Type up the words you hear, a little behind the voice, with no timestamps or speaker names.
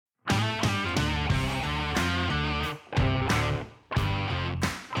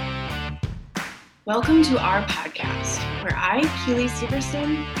Welcome to our podcast, where I, Keely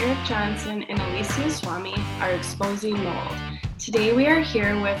Severson, Eric Johnson, and Alicia Swami are exposing mold. Today we are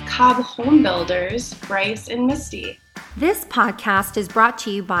here with Cobb home builders, Bryce and Misty. This podcast is brought to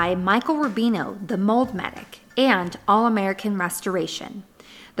you by Michael Rubino, the Mold Medic, and All American Restoration,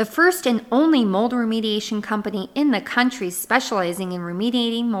 the first and only mold remediation company in the country specializing in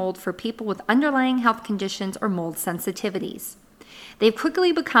remediating mold for people with underlying health conditions or mold sensitivities. They've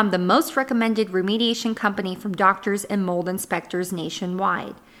quickly become the most recommended remediation company from doctors and mold inspectors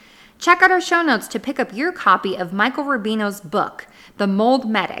nationwide. Check out our show notes to pick up your copy of Michael Rubino's book, The Mold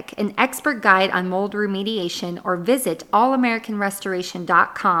Medic, an expert guide on mold remediation, or visit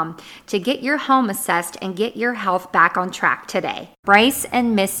allamericanrestoration.com to get your home assessed and get your health back on track today. Bryce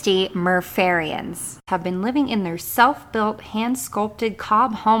and Misty Murph'Ariens have been living in their self-built, hand-sculpted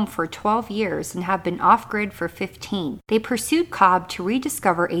Cobb home for 12 years and have been off-grid for 15. They pursued Cobb to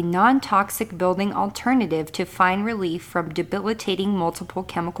rediscover a non-toxic building alternative to find relief from debilitating multiple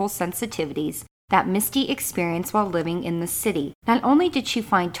chemical sensitivities that Misty experienced while living in the city. Not only did she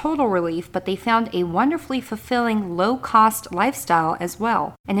find total relief, but they found a wonderfully fulfilling, low-cost lifestyle as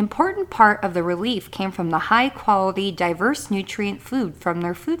well. An important part of the relief came from the high-quality, diverse nutrient food from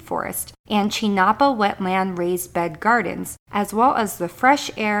their food forest and Chinapa wetland raised bed gardens, as well as the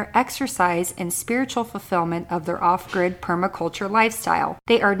fresh air, exercise, and spiritual fulfillment of their off-grid permaculture lifestyle.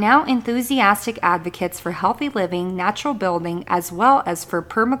 They are now enthusiastic advocates for healthy living, natural building, as well as for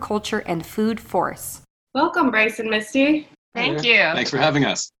permaculture and food force. Welcome, Bryce and Misty. Thank you. Thanks for having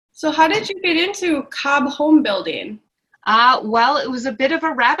us. So how did you get into Cobb home building? Well, it was a bit of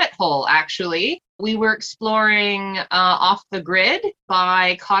a rabbit hole, actually. We were exploring off the grid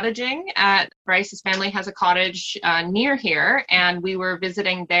by cottaging Bryce's family has a cottage near here, and we were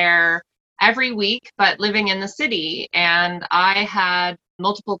visiting there every week, but living in the city. And I had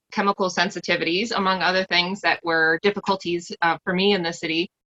multiple chemical sensitivities, among other things that were difficulties for me in the city.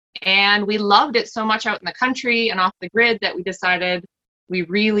 And we loved it so much out in the country and off the grid that we decided we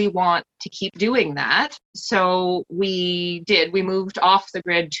really want to keep doing that. So we did. We moved off the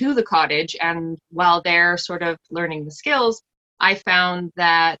grid to the cottage. And while they're sort of learning the skills, I found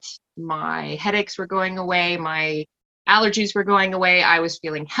that my headaches were going away. My allergies were going away. I was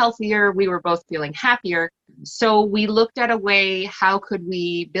feeling healthier. We were both feeling happier. So we looked at a way, how could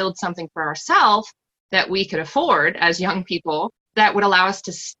we build something for ourselves that we could afford as young people that would allow us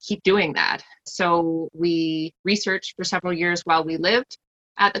to keep doing that. So we researched for several years while we lived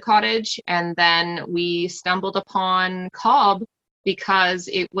at the cottage, and then we stumbled upon Cobb because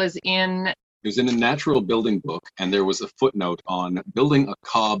it was in a natural building book, and there was a footnote on building a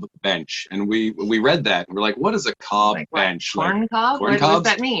Cobb bench. And we read that, and we're like, what is a Cobb bench? Corn cob? What does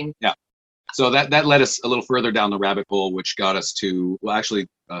that mean? Yeah. So that led us a little further down the rabbit hole, which got us to,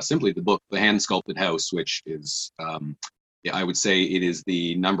 simply the book, The Hand Sculpted House, which is... I would say it is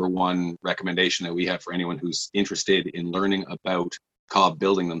the number one recommendation that we have for anyone who's interested in learning about Cobb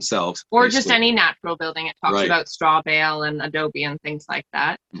building themselves. Or just any natural building. It talks about straw bale and adobe and things like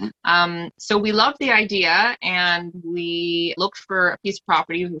that. Mm-hmm. So we loved the idea, and we looked for a piece of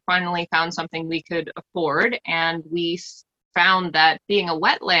property. We finally found something we could afford, and we found that being a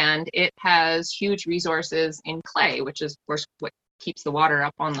wetland, it has huge resources in clay, which is, of course, what keeps the water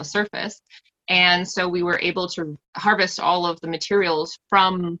up on the surface. And so we were able to harvest all of the materials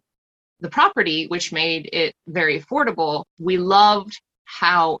from the property, which made it very affordable. We loved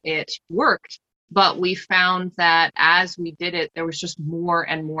how it worked, but we found that as we did it, there was just more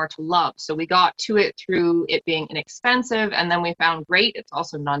and more to love. So we got to it through it being inexpensive, and then we found great, it's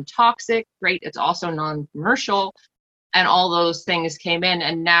also non-toxic, great, it's also non-commercial, and all those things came in,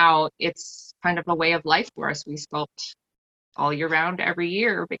 and now it's kind of a way of life for us. We sculpt all year round every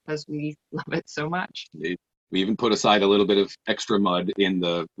year because we love it so much. We even put aside a little bit of extra mud in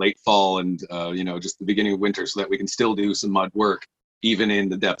the late fall and just the beginning of winter, so that we can still do some mud work even in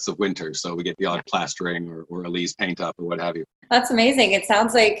the depths of winter. So we get the odd plastering or at least paint up or what have you. That's amazing. It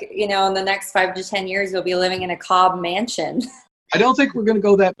sounds like, in the next 5 to 10 years, you'll be living in a Cobb mansion. I don't think we're going to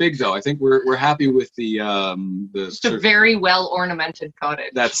go that big, though. I think we're happy with the just a very well ornamented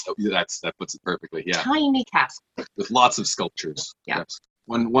cottage. That puts it perfectly. Yeah, tiny castle with lots of sculptures. Yeah, yes.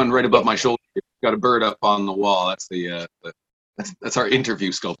 One right above my shoulder. Got a bird up on the wall. That's that's our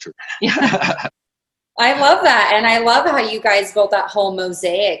interview sculpture. Yeah. I love that, and I love how you guys built that whole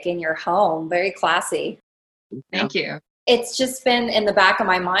mosaic in your home. Very classy. Thank you. It's just been in the back of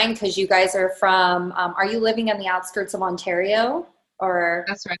my mind because you guys are from, are you living on the outskirts of Ontario? or?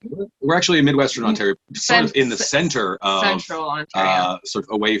 That's right. We're actually in Midwestern Ontario, sort of in the center of Central Ontario. sort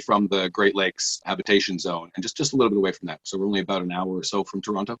of away from the Great Lakes habitation zone, and just a little bit away from that. So we're only about an hour or so from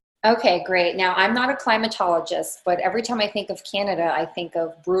Toronto. Okay, great. Now, I'm not a climatologist, but every time I think of Canada, I think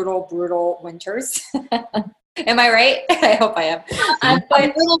of brutal, brutal winters. Am I right? I hope I am.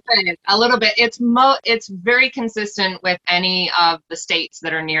 But a little bit. It's very consistent with any of the states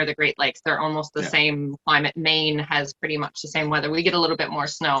that are near the Great Lakes. They're almost the same climate. Maine has pretty much the same weather. We get a little bit more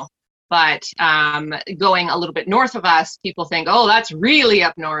snow. But going a little bit north of us, people think, oh, that's really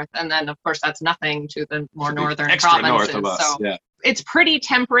up north. And then, of course, that's nothing to the more northern provinces. North of us. So it's pretty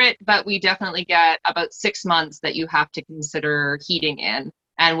temperate, but we definitely get about 6 months that you have to consider heating in.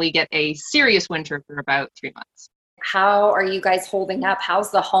 And we get a serious winter for about 3 months. How are you guys holding up?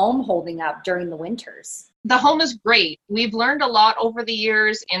 How's the home holding up during the winters? The home is great. We've learned a lot over the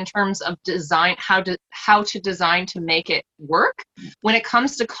years in terms of design, how to design to make it work. When it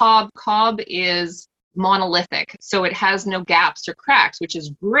comes to Cobb is monolithic, so it has no gaps or cracks, which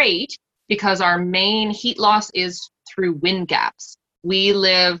is great because our main heat loss is through wind gaps. We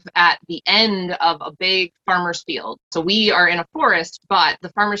live at the end of a big farmer's field. So we are in a forest, but the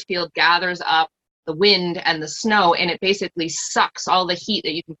farmer's field gathers up the wind and the snow, and it basically sucks all the heat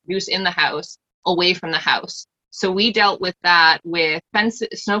that you can produce in the house away from the house. So we dealt with that with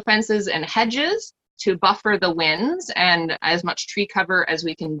snow fences and hedges to buffer the winds and as much tree cover as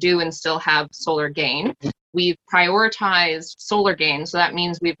we can do and still have solar gain. We've prioritized solar gain. So that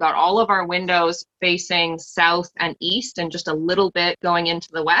means we've got all of our windows facing south and east and just a little bit going into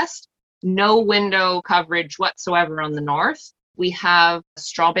the west. No window coverage whatsoever on the north. We have a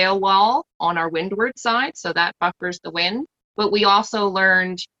straw bale wall on our windward side, so that buffers the wind. But we also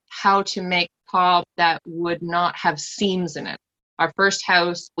learned how to make Cobb that would not have seams in it. Our first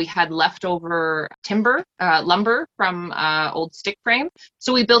house, we had leftover lumber from old stick frame.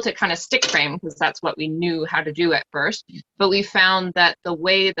 So we built it kind of stick frame because that's what we knew how to do at first. But we found that the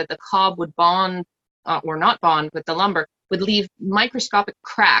way that the Cobb would bond, or not bond with the lumber, would leave microscopic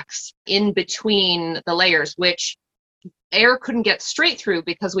cracks in between the layers, which air couldn't get straight through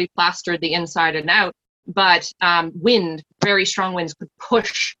because we plastered the inside and out. But very strong winds could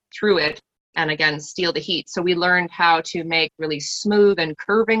push through it and again, steal the heat. So we learned how to make really smooth and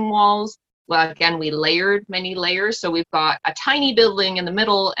curving walls. Well, again, we layered many layers. So we've got a tiny building in the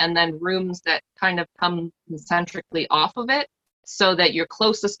middle and then rooms that kind of come concentrically off of it so that you're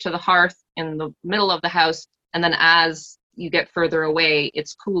closest to the hearth in the middle of the house. And then as you get further away,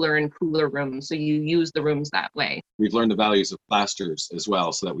 it's cooler and cooler rooms. So you use the rooms that way. We've learned the values of plasters as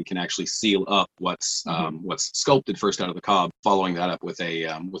well, so that we can actually seal up what's sculpted first out of the Cobb, following that up with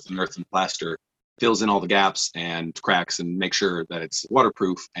an earthen plaster, fills in all the gaps and cracks and make sure that it's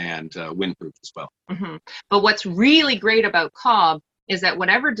waterproof and windproof as well. Mm-hmm. But what's really great about Cobb is that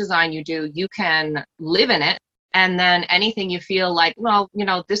whatever design you do, you can live in it. And then anything you feel like, well,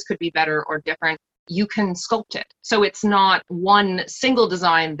 this could be better or different, you can sculpt it. So it's not one single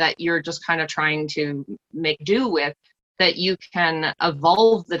design that you're just kind of trying to make do with, that you can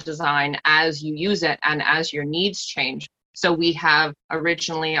evolve the design as you use it and as your needs change. So we have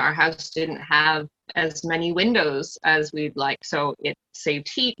originally, our house didn't have as many windows as we'd like. So it saved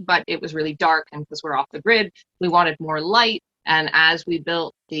heat, but it was really dark. And because we're off the grid, we wanted more light. And as we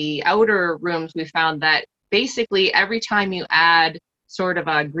built the outer rooms, we found that basically every time you add sort of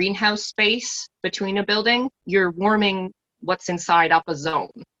a greenhouse space between a building, you're warming what's inside up a zone.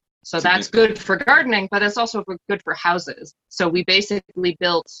 So that's good for gardening, but it's also good for houses. So we basically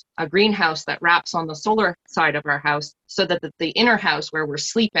built a greenhouse that wraps on the solar side of our house so that the inner house where we're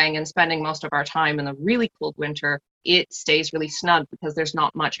sleeping and spending most of our time in the really cold winter, it stays really snug because there's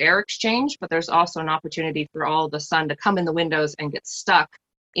not much air exchange, but there's also an opportunity for all the sun to come in the windows and get stuck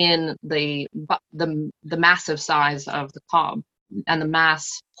in the massive size of the Cobb. And the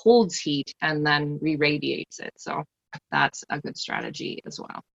mass holds heat and then re-radiates it. So that's a good strategy as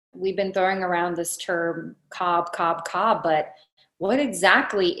well. We've been throwing around this term Cobb, but what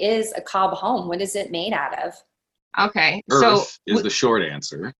exactly is a Cobb home? What is it made out of? Okay. Earth is the short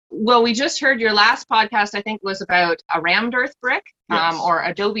answer. Well, we just heard your last podcast, I think, was about a rammed earth brick, yes. Or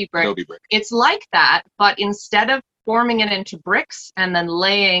adobe brick. Adobe brick. It's like that, but instead of forming it into bricks and then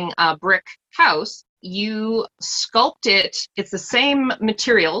laying a brick house, you sculpt it. It's the same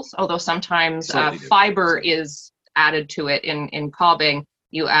materials, although sometimes fiber is added to it in cobbing.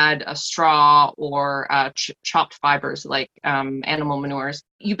 You add a straw or chopped fibers like animal manures.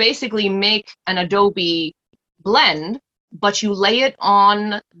 You basically make an adobe blend, but you lay it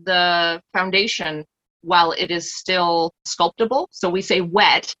on the foundation while it is still sculptable. So we say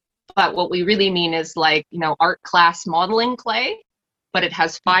wet, but what we really mean is like, art class modeling clay. but it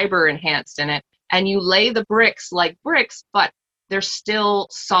has fiber enhanced in it. And you lay the bricks like bricks, but they're still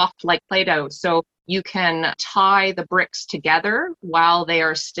soft like Play-Doh. So you can tie the bricks together while they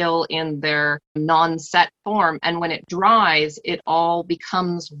are still in their non-set form. And when it dries, it all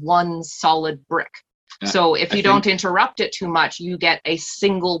becomes one solid brick. So if you don't interrupt it too much, you get a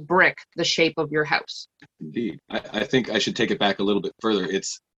single brick, the shape of your house. Indeed. I think I should take it back a little bit further.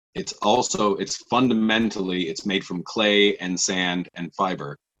 It's fundamentally, it's made from clay and sand and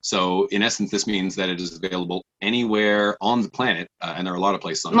fiber. So in essence, this means that it is available anywhere on the planet, and there are a lot of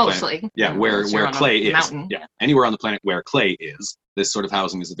places on the planet. Yeah, where clay is. Mountain. Yeah, anywhere on the planet where clay is, this sort of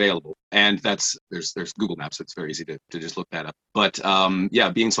housing is available. And there's Google Maps. It's very easy to just look that up. But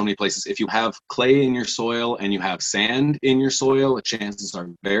being so many places, if you have clay in your soil and you have sand in your soil, the chances are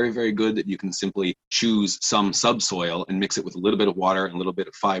very, very good that you can simply choose some subsoil and mix it with a little bit of water and a little bit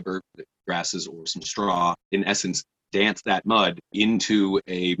of fiber, grasses or some straw. In essence, dance that mud into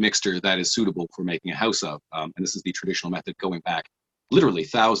a mixture that is suitable for making a house of. And this is the traditional method going back literally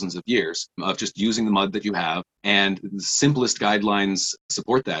thousands of years of just using the mud that you have. And the simplest guidelines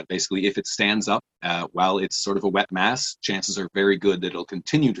support that. Basically, if it stands up while it's sort of a wet mass, chances are very good that it'll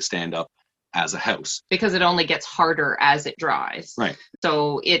continue to stand up as a house. Because it only gets harder as it dries. Right.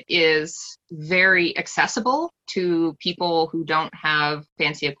 So it is very accessible to people who don't have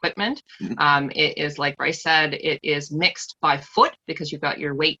fancy equipment. Mm-hmm. It is, like Bryce said, it is mixed by foot because you've got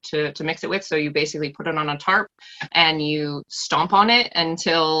your weight to mix it with. So you basically put it on a tarp and you stomp on it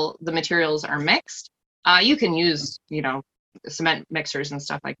until the materials are mixed. You can use, cement mixers and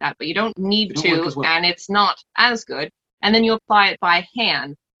stuff like that, but you don't need to, and it's not as good. And then you apply it by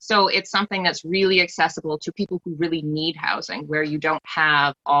hand. So it's something that's really accessible to people who really need housing, where you don't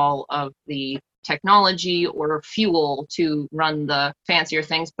have all of the technology or fuel to run the fancier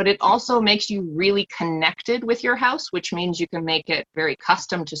things. But it also makes you really connected with your house, which means you can make it very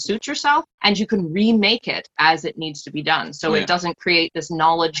custom to suit yourself, and you can remake it as it needs to be done. So it doesn't create this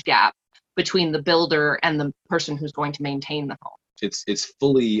knowledge gap between the builder and the person who's going to maintain the home. It's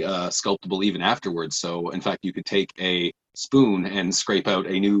fully sculptable even afterwards. So in fact, you could take a spoon and scrape out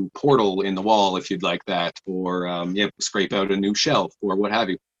a new portal in the wall if you'd like that, or scrape out a new shelf or what have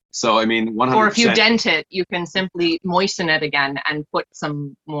you. So I mean, 100%. Or if you dent it, you can simply moisten it again and put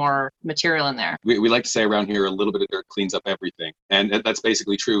some more material in there. We like to say around here, a little bit of dirt cleans up everything, and that's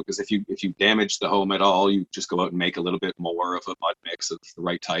basically true. Because if you damage the home at all, you just go out and make a little bit more of a mud mix of the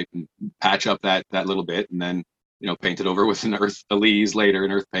right type and patch up that little bit, and then paint it over with an earth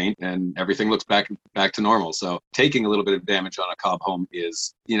paint, and everything looks back to normal. So taking a little bit of damage on a Cobb home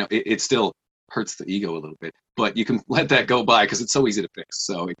is, it still hurts the ego a little bit, but you can let that go by because it's so easy to fix.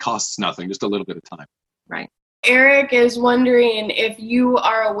 So it costs nothing, just a little bit of time. Right. Eric is wondering if you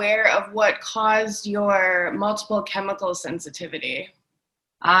are aware of what caused your multiple chemical sensitivity.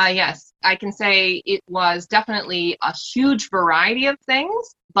 Yes, I can say it was definitely a huge variety of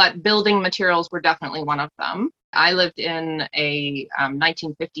things, but building materials were definitely one of them. I lived in a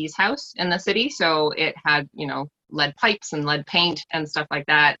 1950s house in the city, so it had, lead pipes and lead paint and stuff like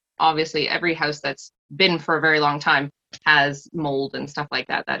that. Obviously, every house that's been for a very long time has mold and stuff like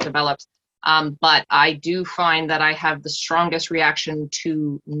that develops. But I do find that I have the strongest reaction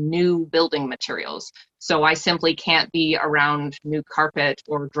to new building materials. So I simply can't be around new carpet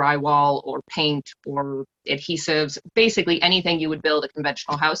or drywall or paint or adhesives, basically anything you would build a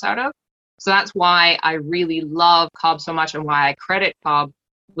conventional house out of. So that's why I really love Cobb so much, and why I credit Cobb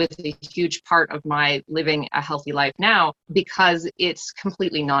with a huge part of my living a healthy life now, because it's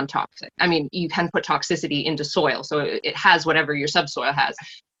completely non-toxic. I mean, you can put toxicity into soil, so it has whatever your subsoil has,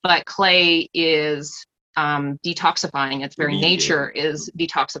 but clay is detoxifying. Its very nature is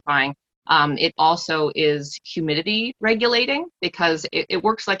detoxifying. It also is humidity regulating because it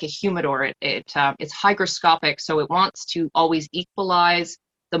works like a humidor. It's hygroscopic, so it wants to always equalize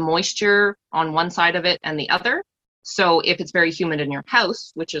the moisture on one side of it and the other. So if it's very humid in your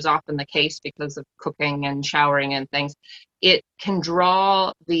house, which is often the case because of cooking and showering and things, it can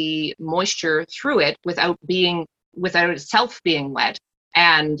draw the moisture through it without itself being wet,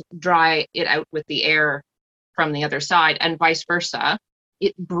 and dry it out with the air from the other side, and vice versa.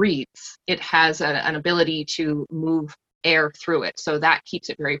 It breathes. It has an ability to move air through it. So that keeps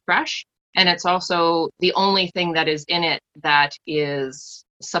it very fresh. And it's also the only thing that is in it that is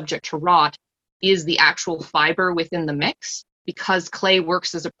subject to rot is the actual fiber within the mix. Because clay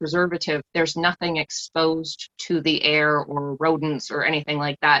works as a preservative, there's nothing exposed to the air or rodents or anything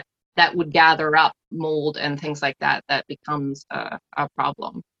like that would gather up mold and things like that becomes a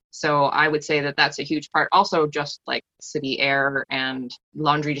problem. So I would say that that's a huge part. Also, just like city air and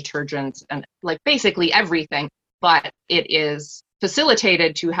laundry detergents and like basically everything, but it is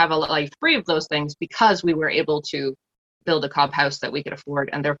facilitated to have a life free of those things because we were able to build a cob house that we could afford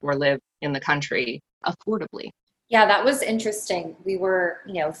and therefore live in the country affordably. Yeah, that was interesting. We were,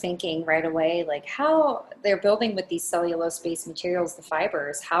 thinking right away, like how they're building with these cellulose-based materials, the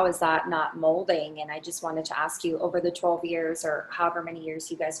fibers, how is that not molding? And I just wanted to ask you, over the 12 years or however many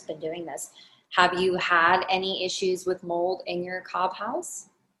years you guys have been doing this, have you had any issues with mold in your cob house?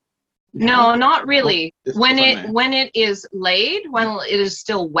 No, not really. Well, when it is laid, when it is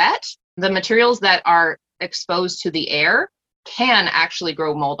still wet, the materials that are exposed to the air can actually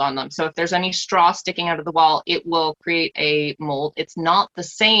grow mold on them. So if there's any straw sticking out of the wall, it will create a mold. It's not the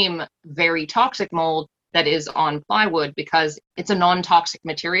same very toxic mold that is on plywood because it's a non-toxic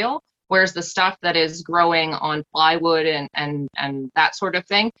material, whereas the stuff that is growing on plywood and that sort of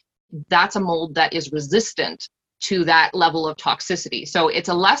thing, that's a mold that is resistant to that level of toxicity. So it's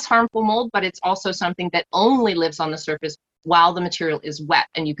a less harmful mold, but it's also something that only lives on the surface while the material is wet.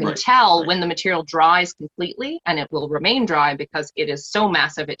 And you can tell when the material dries completely, and it will remain dry because it is so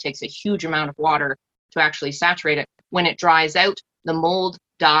massive, it takes a huge amount of water to actually saturate it. When it dries out, the mold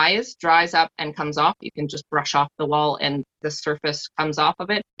dries up and comes off. You can just brush off the wall and the surface comes off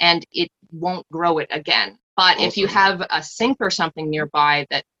of it, and it won't grow it again. But if you have a sink or something nearby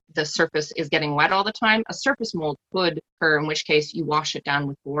that the surface is getting wet all the time, a surface mold could occur, in which case you wash it down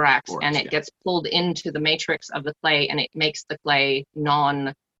with borax and it gets pulled into the matrix of the clay and it makes the clay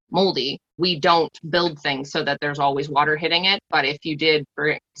non-moldy. We don't build things so that there's always water hitting it, but if you did,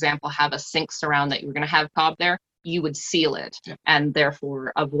 for example, have a sink surround that you were going to have cob there, you would seal it and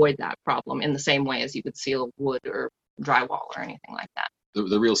therefore avoid that problem in the same way as you would seal wood or drywall or anything like that.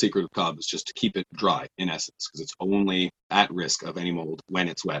 The real secret of cob is just to keep it dry, in essence, because it's only at risk of any mold when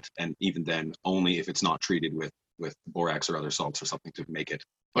it's wet, and even then, only if it's not treated with borax or other salts or something to make it,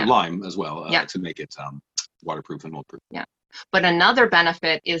 or lime as well, to make it waterproof and mold-proof. Yeah. But another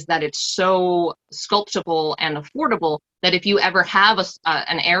benefit is that it's so sculptable and affordable that if you ever have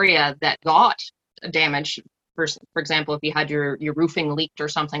an area that got damaged, for example, if you had your roofing leaked or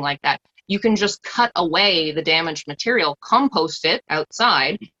something like that, you can just cut away the damaged material, compost it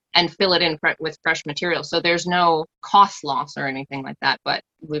outside, and fill it in with fresh material. So there's no cost loss or anything like that. But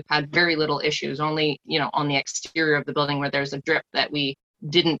we've had very little issues, only, on the exterior of the building where there's a drip that we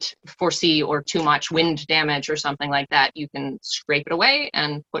didn't foresee or too much wind damage or something like that. You can scrape it away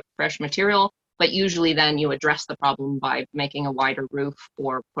and put fresh material. But usually then you address the problem by making a wider roof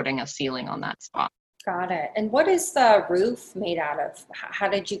or putting a ceiling on that spot. Got it. And what is the roof made out of? How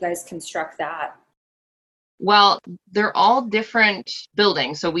did you guys construct that? Well, they're all different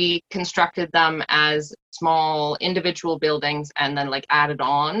buildings. So we constructed them as small individual buildings and then added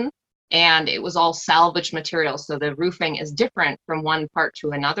on. And it was all salvage material. So the roofing is different from one part to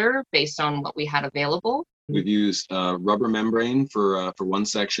another based on what we had available. We've used rubber membrane for one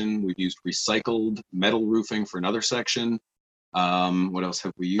section. We've used recycled metal roofing for another section. What else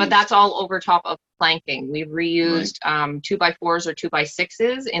have we used? But that's all over top of planking. We've reused 2x4s or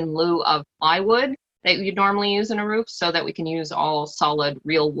 2x6s in lieu of plywood that you'd normally use in a roof, so that we can use all solid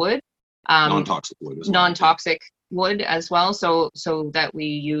real wood. Non-toxic wood as well. Non-toxic wood as well, so that we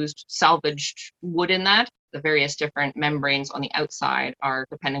used salvaged wood in that. The various different membranes on the outside are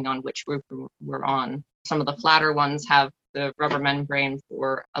depending on which roof we're on. Some of the flatter ones have the rubber membrane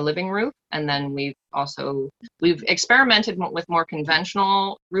for a living roof, and then we've experimented with more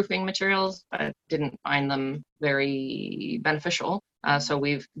conventional roofing materials, but didn't find them very beneficial. So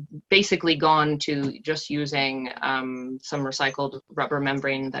we've basically gone to just using some recycled rubber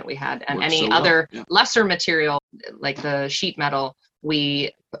membrane that we had, and any other lesser material like the sheet metal.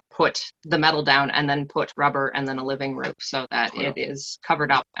 We put the metal down and then put rubber and then a living roof so that it is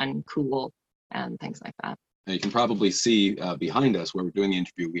covered up and cool and things like that. Now you can probably see behind us where we're doing the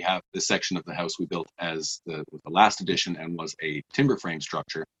interview, we have this section of the house we built as the last edition and was a timber frame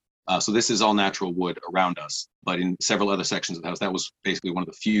structure. So this is all natural wood around us, but in several other sections of the house, that was basically one of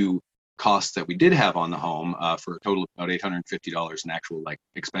the few costs that we did have on the home for a total of about $850 in actual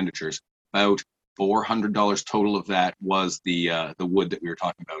expenditures. About $400 total of that was the wood that we were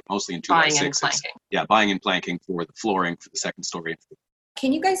talking about, mostly in 2x6s. Buying and planking. Yeah, buying and planking for the flooring for the second story.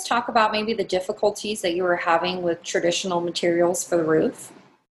 Can you guys talk about maybe the difficulties that you were having with traditional materials for the roof?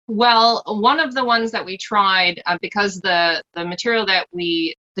 Well, one of the ones that we tried, because the material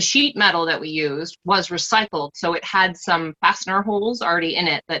the sheet metal that we used was recycled, so it had some fastener holes already in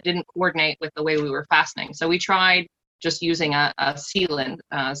it that didn't coordinate with the way we were fastening. So we tried just using a sealant,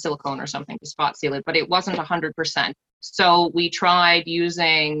 silicone or something to spot seal it, but it wasn't 100%. So we tried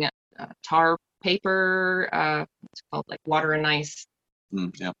using tar paper, it's called water and ice.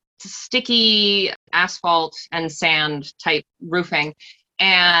 sticky asphalt and sand type roofing.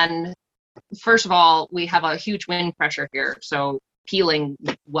 And first of all, we have a huge wind pressure here, so peeling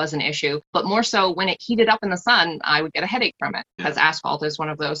was an issue. But more so, when it heated up in the sun, I would get a headache from it, because asphalt is one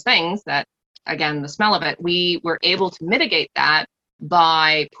of those things that, again, the smell of it, we were able to mitigate that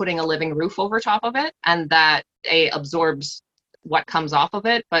by putting a living roof over top of it, and that absorbs what comes off of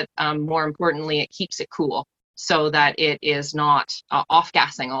it, but more importantly, it keeps it cool so that it is not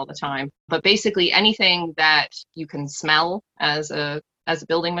off-gassing all the time. But basically, anything that you can smell as a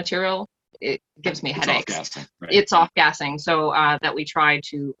building material, it gives me headaches. Off-gassing, right? It's off-gassing, so that we try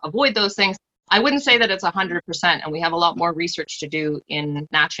to avoid those things. I wouldn't say that it's 100%, and we have a lot more research to do in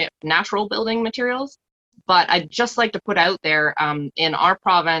natural building materials. But I'd just like to put out there, in our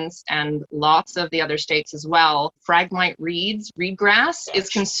province and lots of the other states as well, phragmite reedgrass is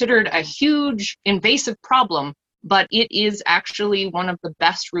considered a huge invasive problem, but it is actually one of the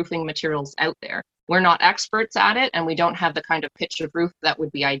best roofing materials out there. We're not experts at it, and we don't have the kind of pitch of roof that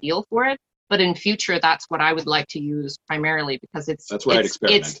would be ideal for it. But in future, that's what I would like to use primarily, because it's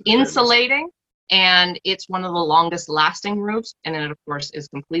insulating. And it's one of the longest lasting roofs. And it, of course, is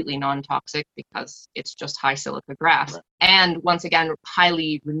completely non-toxic because it's just high silica grass. Right. And once again,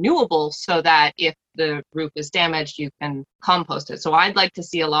 highly renewable, so that if the roof is damaged, you can compost it. So I'd like to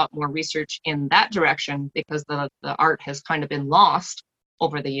see a lot more research in that direction, because the art has kind of been lost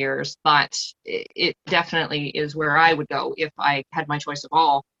over the years. But it definitely is where I would go if I had my choice of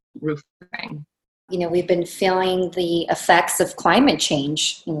all roofing. You know, we've been feeling the effects of climate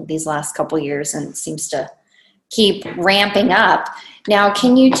change these last couple of years, and it seems to keep ramping up. Now,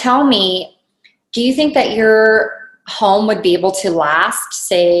 can you tell me, do you think that your home would be able to last,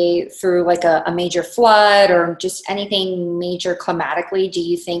 say, through like a major flood or just anything major climatically? Do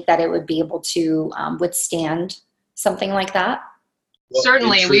you think that it would be able to withstand something like that? Well,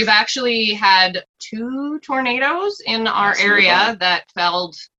 certainly. We've actually had 2 tornadoes in our area that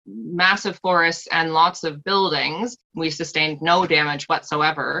felled massive forests and lots of buildings. We sustained no damage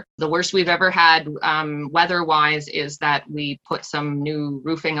whatsoever. The worst we've ever had weather-wise is that we put some new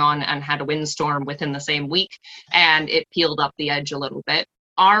roofing on and had a windstorm within the same week, and it peeled up the edge a little bit.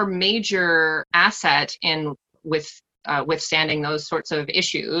 Our major asset in withstanding those sorts of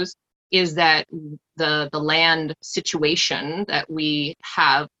issues is that the land situation that we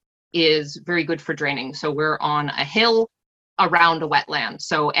have is very good for draining. So we're on a hill around a wetland.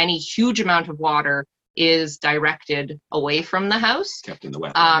 So any huge amount of water is directed away from the house. Kept in the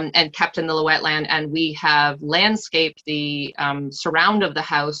wetland. And kept in the wetland. And we have landscaped the surround of the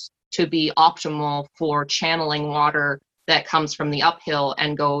house to be optimal for channeling water that comes from the uphill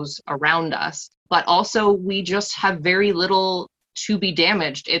and goes around us. But also, we just have very little to be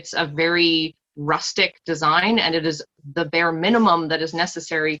damaged. It's a very rustic design, and it is the bare minimum that is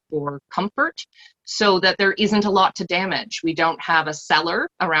necessary for comfort, so that there isn't a lot to damage. We don't have a cellar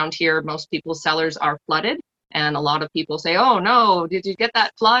around here. Most people's cellars are flooded, and a lot of people say, "Oh no, did you get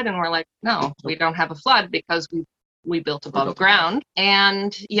that flood?" And we're like, "No, we don't have a flood because we built above ground."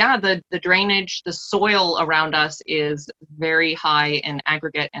 And yeah, the drainage, the soil around us is very high in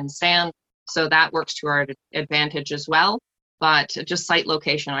aggregate and sand, so that works to our advantage as well. But just site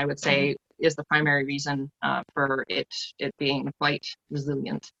location, I would say, is the primary reason for it being quite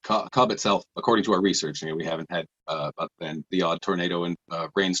resilient. Cobb itself, according to our research, we haven't had the odd tornado and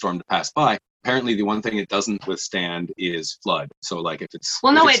rainstorm to pass by. Apparently, the one thing it doesn't withstand is flood. So, like, if its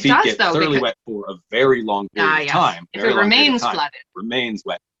feet get thoroughly wet for a very long period of time, if it remains flooded, remains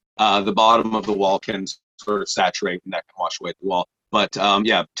wet, the bottom of the wall can sort of saturate, and that can wash away the wall. But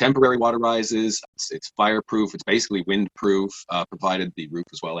temporary water rises. It's fireproof. It's basically windproof, provided the roof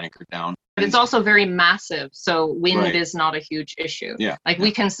is well anchored down. But it's also very massive, so wind is not a huge issue.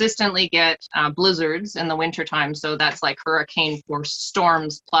 We consistently get blizzards in the wintertime, so that's like hurricane force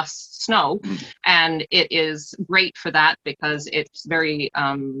storms plus snow. And it is great for that because it's very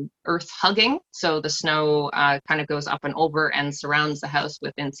earth hugging. So the snow kind of goes up and over and surrounds the house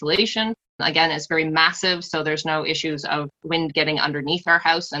with insulation. Again, it's very massive, so there's no issues of wind getting underneath our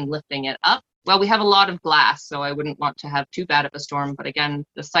house and lifting it up. Well, we have a lot of glass, so I wouldn't want to have too bad of a storm. But again,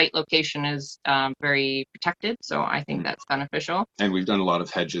 the site location is very protected, so I think that's beneficial. And we've done a lot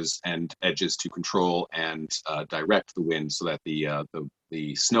of hedges and edges to control and direct the wind so that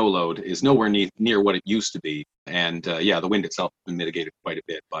the snow load is nowhere near what it used to be. And the wind itself has been mitigated quite a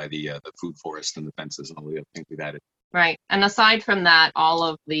bit by the food forest and the fences and all the other things we've added. Right. And aside from that, all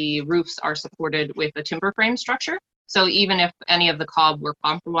of the roofs are supported with a timber frame structure. So even if any of the cob were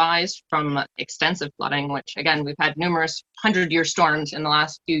compromised from extensive flooding, which again, we've had numerous 100-year storms in the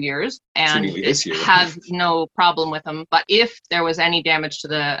last few years, and this year have no problem with them. But if there was any damage to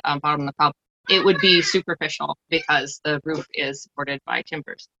the bottom of the cob, it would be superficial because the roof is supported by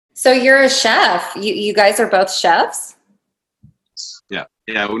timbers. So you're a chef. You guys are both chefs? Yeah.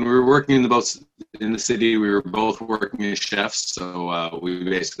 When we were working in the city, we were both working as chefs. So we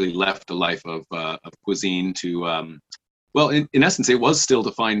basically left a life of cuisine to, well, in essence, it was still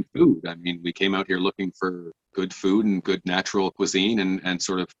to find food. I mean, we came out here looking for good food and good natural cuisine and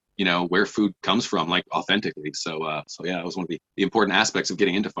sort of, where food comes from, like authentically. So yeah, it was one of the important aspects of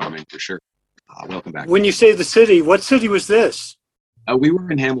getting into farming for sure. Welcome back. When you say the city, what city was this? We were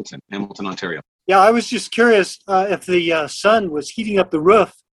in Hamilton, Ontario. Yeah, I was just curious if the sun was heating up the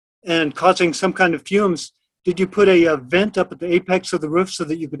roof and causing some kind of fumes. Did you put a vent up at the apex of the roof so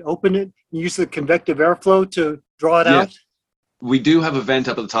that you could open it and use the convective airflow to draw it out? We do have a vent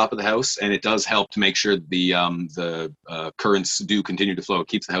up at the top of the house, and it does help to make sure the currents do continue to flow. It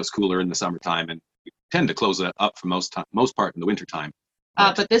keeps the house cooler in the summertime, and we tend to close it up for most part in the wintertime.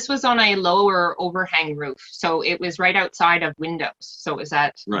 But this was on a lower overhang roof, so it was right outside of windows. So it was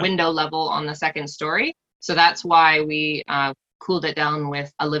at window level on the second story. So that's why we cooled it down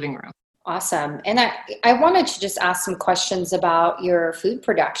with a living room. Awesome. And I wanted to just ask some questions about your food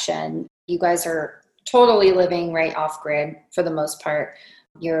production. You guys are totally living right off grid for the most part.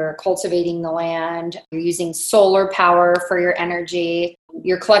 You're cultivating the land. You're using solar power for your energy.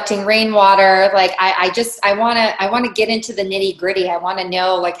 You're collecting rainwater. Like I want to get into the nitty gritty. I want to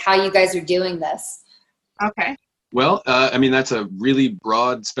know like how you guys are doing this. Okay. Well, I mean, that's a really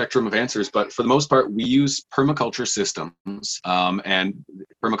broad spectrum of answers, but for the most part, we use permaculture systems. And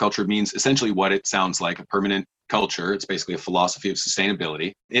permaculture means essentially what it sounds like, a permanent culture. It's basically a philosophy of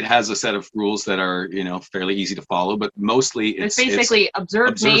sustainability. It has a set of rules that are, fairly easy to follow, but mostly it's basically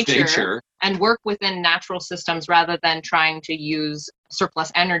observe nature and work within natural systems rather than trying to use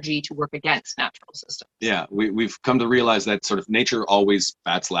surplus energy to work against natural systems. Yeah, we've come to realize that sort of nature always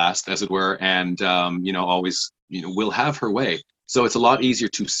bats last, as it were, and, always, will have her way. So it's a lot easier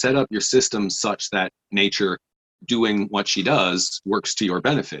to set up your system such that nature doing what she does works to your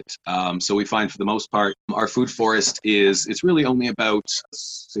benefit. So we find for the most part, our food forest it's really only about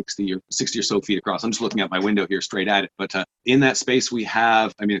 60 or so feet across. I'm just looking out my window here straight at it. But in that space we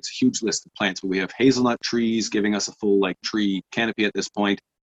have, it's a huge list of plants, but we have hazelnut trees giving us a full tree canopy at this point,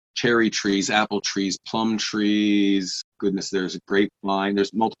 cherry trees, apple trees, plum trees. Goodness, there's a grapevine.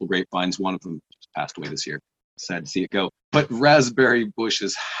 There's multiple grapevines. One of them just passed away this year. Sad to see it go. But raspberry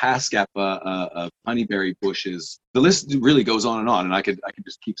bushes, haskapa, honeyberry bushes. The list really goes on, and I could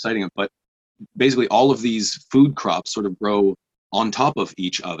just keep citing them. But basically, all of these food crops sort of grow on top of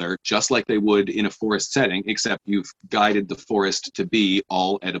each other, just like they would in a forest setting, except you've guided the forest to be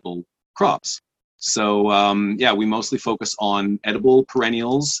all edible crops. So we mostly focus on edible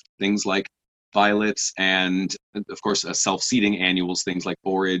perennials, things like violets, and of course self-seeding annuals, things like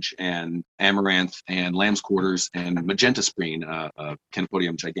borage and amaranth and lamb's quarters and magenta spreen,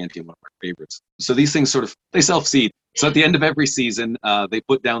 Chenopodium giganteum, one of our favorites. So these things they self-seed. So at the end of every season, they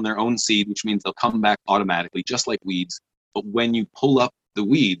put down their own seed, which means they'll come back automatically, just like weeds. But when you pull up the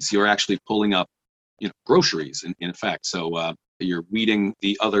weeds, you're actually pulling up, groceries in effect. So you're weeding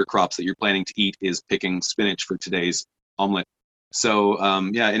the other crops that you're planning to eat is picking spinach for today's omelet. So,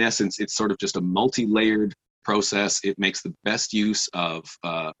 in essence, it's sort of just a multi-layered process. It makes the best use of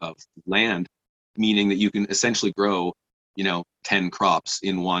land, meaning that you can essentially grow, 10 crops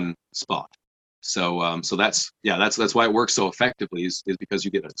in one spot. So that's why it works so effectively is because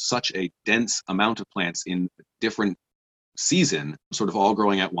you get such a dense amount of plants in a different season, sort of all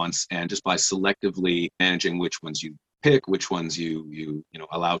growing at once, and just by selectively managing which ones you pick, which ones you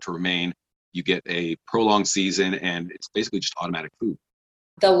allow to remain, you get a prolonged season, and it's basically just automatic food.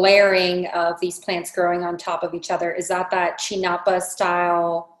 The layering of these plants growing on top of each other, is that Chinampa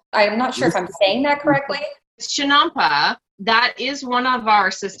style? I'm not sure if I'm saying that correctly. Chinampa, that is one of our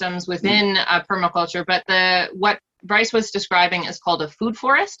systems within permaculture, but what Bryce was describing is called a food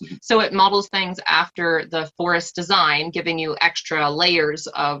forest. So it models things after the forest design, giving you extra layers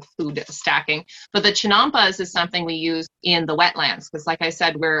of food stacking. But the chinampas is something we use in the wetlands, because like I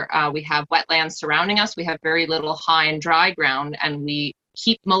said, we have wetlands surrounding us. We have very little high and dry ground, and we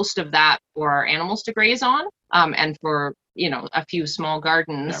keep most of that for our animals to graze on, and for, a few small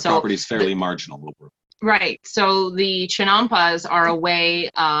gardens. Yeah, so property's fairly marginal. Right. So the chinampas are a way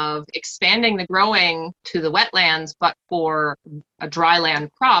of expanding the growing to the wetlands, but for dry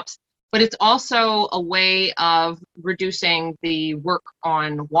land crops. but it's also a way of reducing the work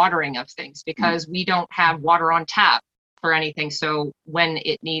on watering of things, because we don't have water on tap for anything. So when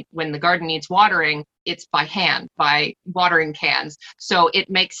the garden needs watering, it's by hand, by watering cans. So it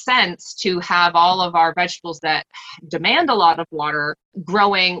makes sense to have all of our vegetables that demand a lot of water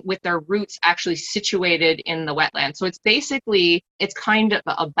growing with their roots actually situated in the wetland. So it's kind of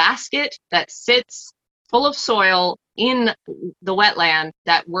a basket that sits full of soil in the wetland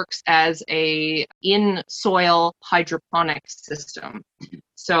that works as a in-soil hydroponic system.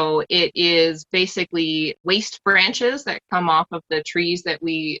 So it is basically waste branches that come off of the trees that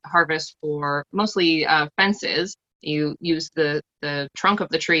we harvest for mostly fences. You use the trunk of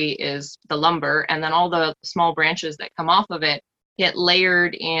the tree is the lumber, and then all the small branches that come off of it get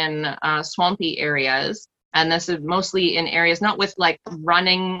layered in swampy areas. And this is mostly in areas not with like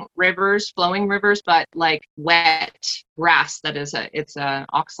running rivers, flowing rivers, but like wet grass it's an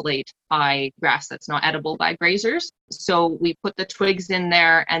oxalate high grass that's not edible by grazers. So we put the twigs in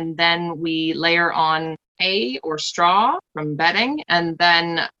there, and then we layer on hay or straw from bedding, and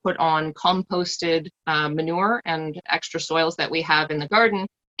then put on composted manure and extra soils that we have in the garden.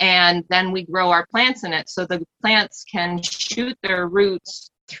 And then we grow our plants in it. So the plants can shoot their roots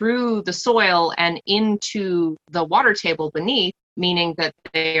through the soil and into the water table beneath, meaning that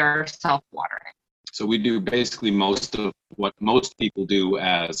they are self-watering. So we do basically most of what most people do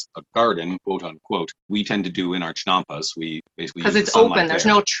as a garden, quote unquote, we tend to do in our chinampas. We basically because it's open. There's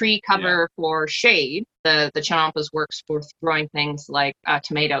no tree cover for shade. The chinampas works for growing things like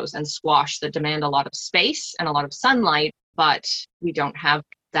tomatoes and squash that demand a lot of space and a lot of sunlight, but we don't have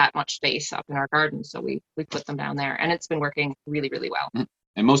that much space up in our garden, so we put them down there, and it's been working really, really well. Mm-hmm.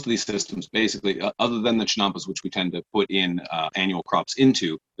 And most of these systems, basically, other than the chinampas, which we tend to put in annual crops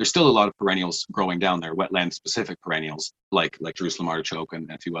into, there's still a lot of perennials growing down there, wetland-specific perennials, like Jerusalem artichoke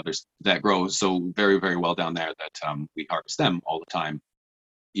and a few others that grow so very, very well down there that we harvest them all the time,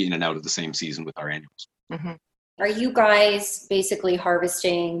 in and out of the same season with our annuals. Mm-hmm. Are you guys basically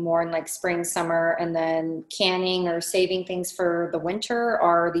harvesting more in like spring, summer, and then canning or saving things for the winter?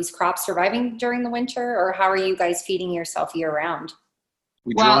 Are these crops surviving during the winter, or how are you guys feeding yourself year round?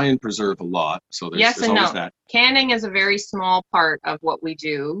 We dry and preserve a lot, so there's always that. Canning is a very small part of what we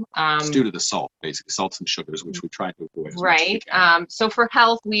do. It's due to the salt, basically, salts and sugars, which we try to avoid. Right. So for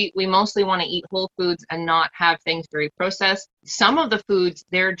health, we mostly want to eat whole foods and not have things very processed. Some of the foods,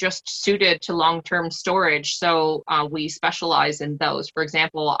 they're just suited to long-term storage, so we specialize in those. For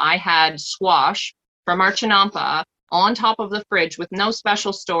example, I had squash from our chinampa on top of the fridge with no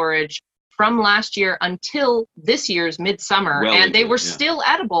special storage from last year until this year's midsummer, and they were still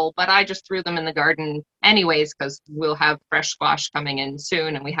edible, but I just threw them in the garden anyways, because we'll have fresh squash coming in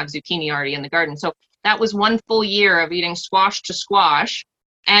soon, and we have zucchini already in the garden. So that was one full year of eating squash to squash,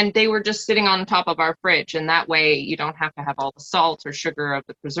 and they were just sitting on top of our fridge, and that way you don't have to have all the salt or sugar of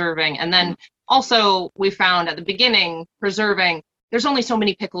the preserving. And then also we found at the beginning, preserving, there's only so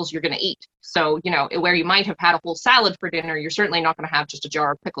many pickles you're going to eat. So, where you might have had a whole salad for dinner, you're certainly not going to have just a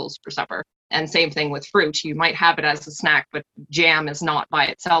jar of pickles for supper. And same thing with fruit. You might have it as a snack, but jam is not by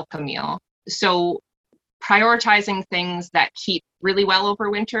itself a meal. So prioritizing things that keep really well over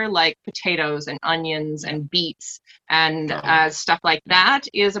winter, like potatoes and onions and beets and stuff like that,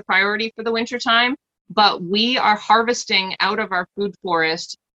 is a priority for the winter time. But we are harvesting out of our food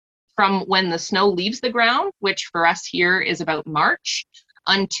forest from when the snow leaves the ground, which for us here is about March,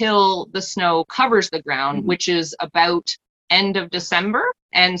 until the snow covers the ground, which is about end of December.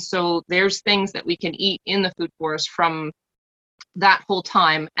 And so there's things that we can eat in the food forest from that whole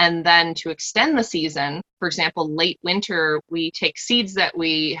time. And then to extend the season, for example, late winter, we take seeds that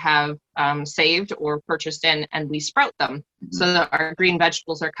we have saved or purchased in, and we sprout them. So that our green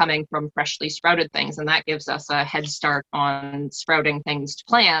vegetables are coming from freshly sprouted things. And that gives us a head start on sprouting things to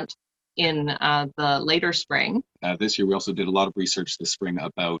plant in the later spring. This year, we also did a lot of research this spring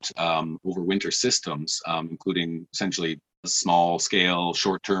about overwinter systems, including essentially small scale,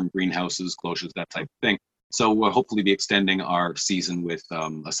 short-term greenhouses, closures, that type of thing. So we'll hopefully be extending our season with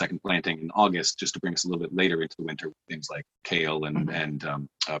a second planting in August, just to bring us a little bit later into the winter with things like kale and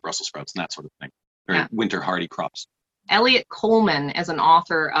Brussels sprouts and that sort of thing. Very winter hardy crops. Elliot Coleman is an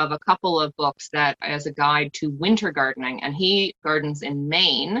author of a couple of books that as a guide to winter gardening, and he gardens in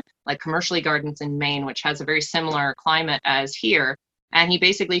Maine, like commercially gardens in Maine, which has a very similar climate as here. And he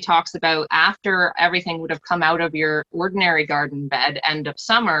basically talks about after everything would have come out of your ordinary garden bed end of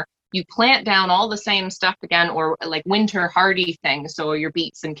summer, you plant down all the same stuff again, or like winter hardy things, so your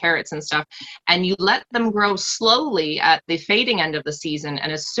beets and carrots and stuff, and you let them grow slowly at the fading end of the season.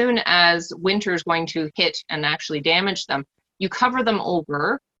 And as soon as winter is going to hit and actually damage them, you cover them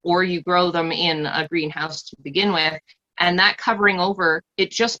over or you grow them in a greenhouse to begin with. And that covering over,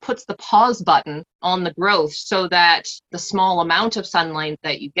 it just puts the pause button on the growth so that the small amount of sunlight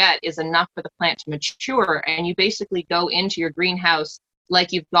that you get is enough for the plant to mature. And you basically go into your greenhouse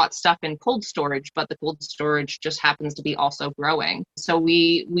like you've got stuff in cold storage, but the cold storage just happens to be also growing. So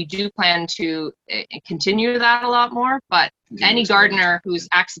we do plan to continue that a lot more, but any gardener who's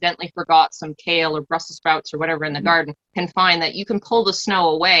accidentally forgot some kale or Brussels sprouts or whatever in the garden can find that you can pull the snow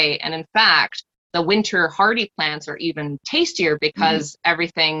away. And in fact, the winter hardy plants are even tastier because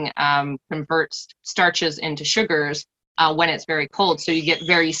everything converts starches into sugars when it's very cold. So you get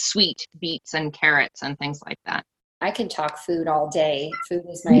very sweet beets and carrots and things like that. I can talk food all day. Food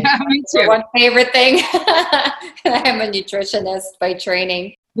is my me too. one favorite thing. I am a nutritionist by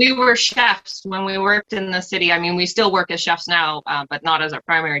training. We were chefs when we worked in the city. I mean, we still work as chefs now, but not as our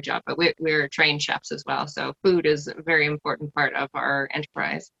primary job, but we're trained chefs as well. So food is a very important part of our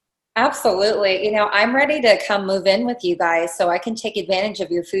enterprise. Absolutely. You know, I'm ready to come move in with you guys so I can take advantage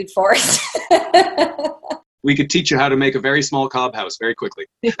of your food forest. We could teach you how to make a very small cob house very quickly.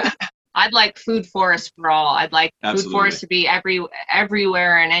 I'd like food forest for all. I'd like Absolutely. food forest to be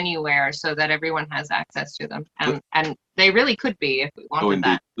everywhere and anywhere so that everyone has access to them. And they really could be if we wanted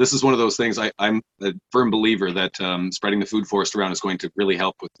that. This is one of those things. I'm a firm believer that spreading the food forest around is going to really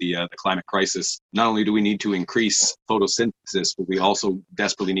help with the climate crisis. Not only do we need to increase photosynthesis, but we also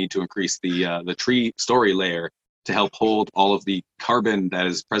desperately need to increase the tree story layer to help hold all of the carbon that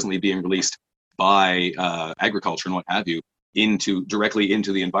is presently being released by agriculture and what have you directly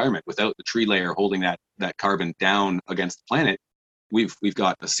into the environment. Without the tree layer holding that carbon down against the planet, we've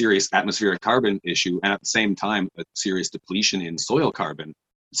got a serious atmospheric carbon issue, and at the same time a serious depletion in soil carbon,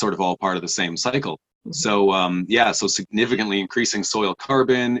 sort of all part of the same cycle. So so significantly increasing soil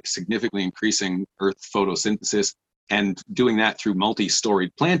carbon, significantly increasing earth photosynthesis, and doing that through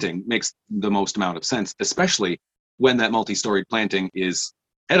multi-storied planting makes the most amount of sense, especially when that multi-storied planting is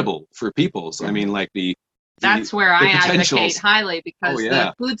edible for people. So I mean, like that's where I advocate highly, because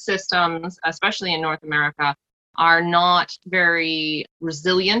the food systems, especially in North America, are not very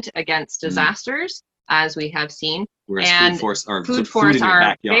resilient against disasters, as we have seen. Whereas and food forests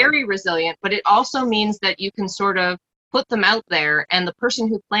are very resilient, but it also means that you can sort of put them out there, and the person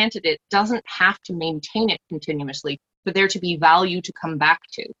who planted it doesn't have to maintain it continuously for there to be value to come back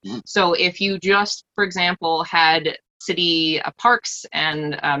to. So if you just, for example, had city parks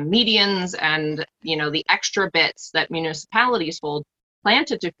and medians and the extra bits that municipalities hold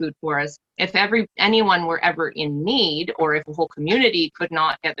planted to food forests, if anyone were ever in need, or if a whole community could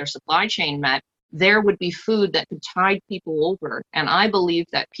not get their supply chain met, there would be food that could tide people over. And I believe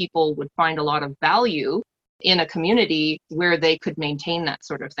that people would find a lot of value in a community where they could maintain that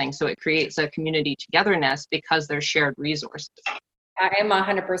sort of thing. So it creates a community togetherness because there's shared resources. I am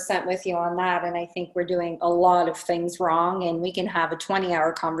 100% with you on that. And I think we're doing a lot of things wrong, and we can have a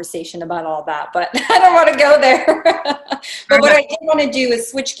 20-hour conversation about all that, but I don't want to go there. But what I did want to do is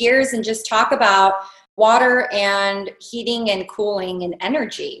switch gears and just talk about water and heating and cooling and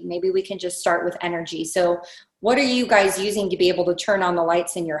energy. Maybe we can just start with energy. So what are you guys using to be able to turn on the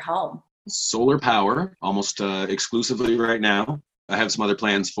lights in your home? Solar power, almost exclusively right now. I have some other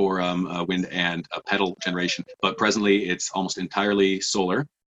plans for wind and pedal generation, but presently it's almost entirely solar.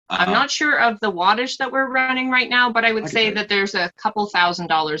 I'm not sure of the wattage that we're running right now, but I would say that there's a couple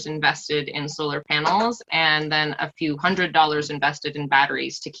 $1,000s invested in solar panels, and then a few $100s invested in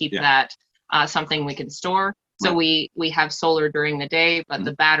batteries to keep that something we can store. So we have solar during the day, but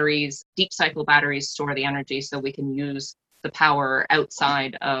the batteries, deep cycle batteries, store the energy so we can use the power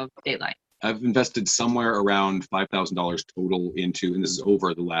outside of daylight. I've invested somewhere around $5,000 total into, and this is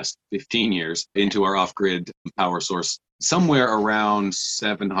over the last 15 years, into our off-grid power source, somewhere around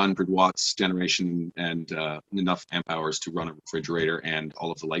 700 watts generation and enough amp hours to run a refrigerator and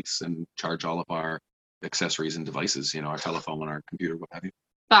all of the lights and charge all of our accessories and devices, our telephone and our computer, what have you.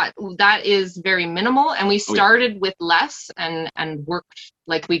 But that is very minimal, and we started with less and worked,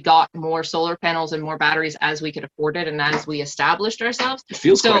 like we got more solar panels and more batteries as we could afford it and as we established ourselves. It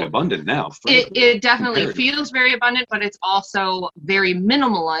feels quite abundant now. It definitely feels very abundant, but it's also very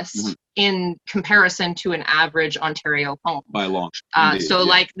minimalist in comparison to an average Ontario home. By a long shot.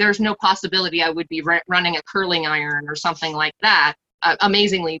 Like there's no possibility I would be running a curling iron or something like that.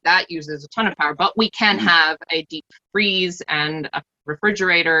 Amazingly, that uses a ton of power, but we can have a deep freeze and a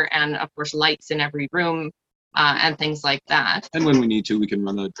refrigerator and of course lights in every room and things like that. And when we need to, we can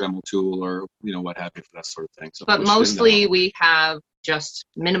run a Dremel tool or what have you for that sort of thing. So but mostly we have just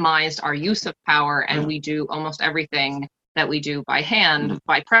minimized our use of power, and we do almost everything that we do by hand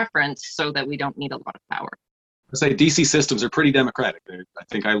by preference so that we don't need a lot of power. I say DC systems are pretty democratic. I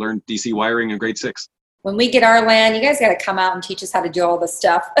think I learned DC wiring in grade 6. When we get our land, you guys got to come out and teach us how to do all this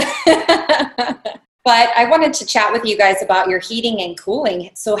stuff. But I wanted to chat with you guys about your heating and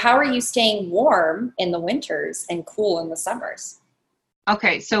cooling. So how are you staying warm in the winters and cool in the summers?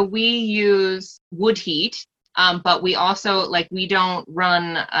 Okay, so we use wood heat, but we also, we don't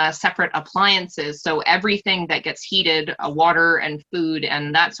run separate appliances. So everything that gets heated, water and food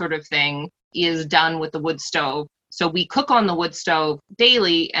and that sort of thing, is done with the wood stove. So we cook on the wood stove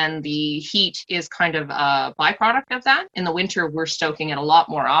daily, and the heat is kind of a byproduct of that. In the winter, we're stoking it a lot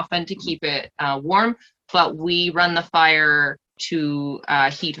more often to keep it warm, but we run the fire to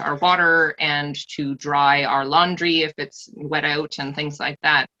heat our water and to dry our laundry if it's wet out and things like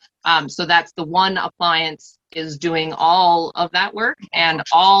that. So that's the one appliance is doing all of that work, and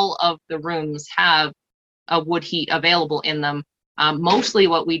all of the rooms have a wood heat available in them. Mostly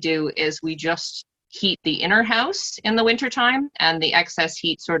what we do is we just heat the inner house in the wintertime, and the excess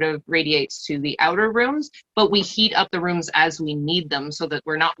heat sort of radiates to the outer rooms, but we heat up the rooms as we need them so that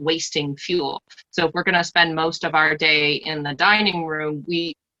we're not wasting fuel. So if we're going to spend most of our day in the dining room,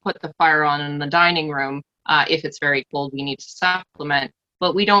 we put the fire on in the dining room. If it's very cold, we need to supplement,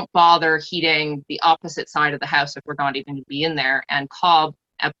 but we don't bother heating the opposite side of the house if we're not even going to be in there. And Cobb,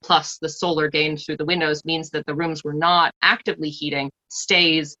 plus the solar gained through the windows, means that the rooms we're not actively heating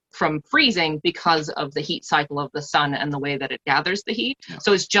stays from freezing because of the heat cycle of the sun and the way that it gathers the heat. Yeah.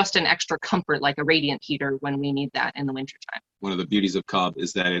 So it's just an extra comfort, like a radiant heater when we need that in the wintertime. One of the beauties of Cobb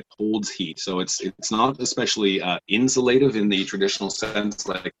is that it holds heat. So it's not especially insulative in the traditional sense,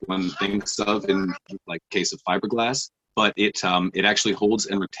 like one thinks of in like case of fiberglass, but it actually holds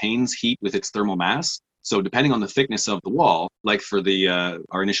and retains heat with its thermal mass. So depending on the thickness of the wall, like for the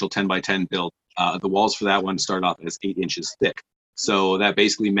our initial 10 by 10 build, the walls for that one start off as 8 inches thick. So that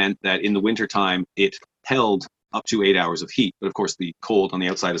basically meant that in the wintertime, it held up to 8 hours of heat. But of course, the cold on the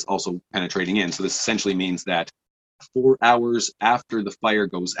outside is also penetrating in. So this essentially means that 4 hours after the fire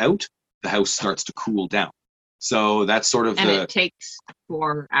goes out, the house starts to cool down. So that's sort of it takes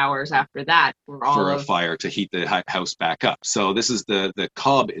 4 hours after that for a fire to heat the house back up. So this is the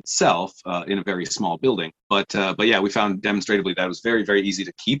Cobb itself in a very small building. But yeah, we found demonstratively that it was very, very easy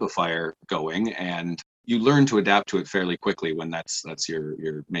to keep a fire going, and you learn to adapt to it fairly quickly when that's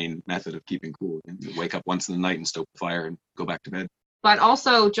your main method of keeping cool. And you wake up once in the night and stoke the fire and go back to bed. But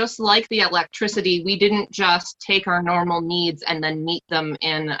also, just like the electricity, we didn't just take our normal needs and then meet them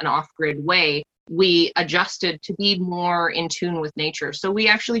in an off-grid way. We adjusted to be more in tune with nature. So we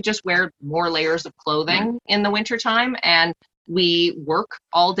actually just wear more layers of clothing in the wintertime, and we work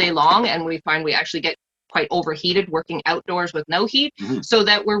all day long, and we find we actually get quite overheated working outdoors with no heat, so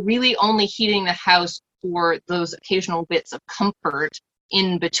that we're really only heating the house for those occasional bits of comfort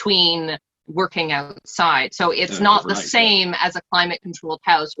in between working outside. So it's not the same as a climate controlled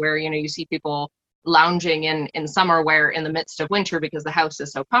house where, you see people lounging in summer wear in the midst of winter because the house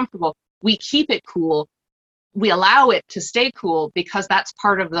is so comfortable. We keep it cool. We allow it to stay cool because that's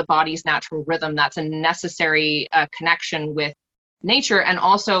part of the body's natural rhythm. That's a necessary connection with nature. And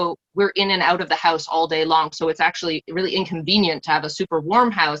also we're in and out of the house all day long. So it's actually really inconvenient to have a super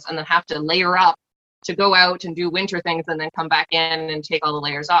warm house and then have to layer up to go out and do winter things and then come back in and take all the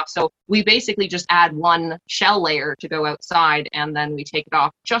layers off. So we basically just add one shell layer to go outside, and then we take it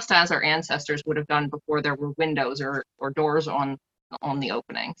off, just as our ancestors would have done before there were windows or doors on the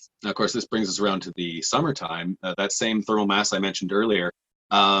openings. Now, of course, this brings us around to the summertime. That same thermal mass I mentioned earlier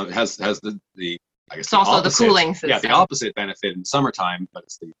has the I guess it's also opposite, the cooling system. Yeah, the opposite benefit in summertime, but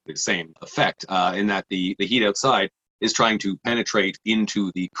it's the same effect in that the heat outside is trying to penetrate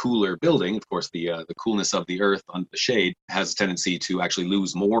into the cooler building. Of course, the coolness of the earth under the shade has a tendency to actually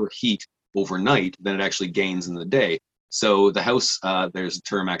lose more heat overnight than it actually gains in the day. So the house, there's a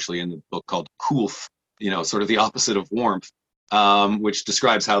term actually in the book called coolth, sort of the opposite of warmth, which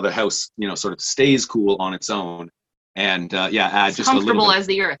describes how the house, sort of stays cool on its own. And add just comfortable a little bit, as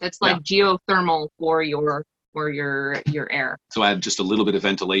the earth. It's like geothermal for your air. So add just a little bit of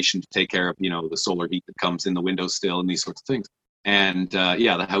ventilation to take care of, the solar heat that comes in the windows still and these sorts of things. And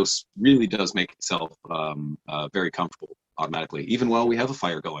the house really does make itself very comfortable automatically, even while we have a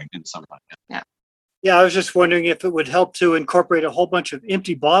fire going in the summertime. Yeah, I was just wondering if it would help to incorporate a whole bunch of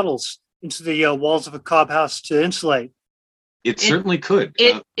empty bottles into the walls of a Cobb house to insulate. It certainly could.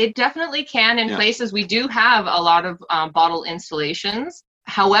 It definitely can in places. We do have a lot of bottle installations.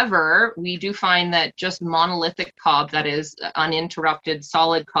 However, we do find that just monolithic Cobb, that is uninterrupted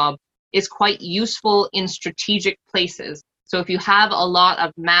solid Cobb, is quite useful in strategic places. So if you have a lot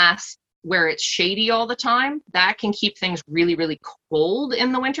of mass where it's shady all the time, that can keep things really, really cold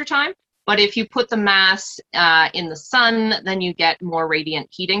in the wintertime. But if you put the mass in the sun, then you get more radiant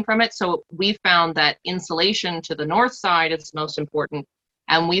heating from it. So we found that insulation to the north side is most important.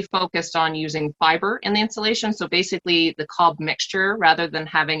 And we focused on using fiber in the insulation. So basically the Cobb mixture, rather than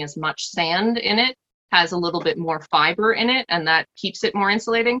having as much sand in it, has a little bit more fiber in it, and that keeps it more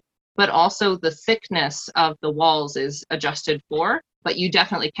insulating. But also the thickness of the walls is adjusted for. But you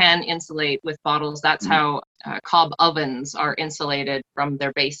definitely can insulate with bottles. That's how Cobb ovens are insulated from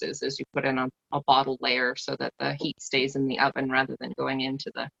their bases, is you put in a bottle layer so that the heat stays in the oven rather than going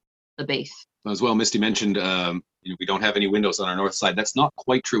into the base. As well, Misty mentioned we don't have any windows on our north side. That's not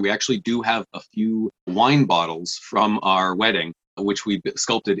quite true. We actually do have a few wine bottles from our wedding, which we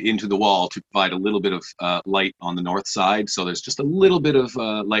sculpted into the wall to provide a little bit of light on the north side. So there's just a little bit of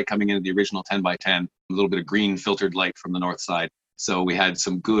light coming into the original 10 by 10, a little bit of green filtered light from the north side. So we had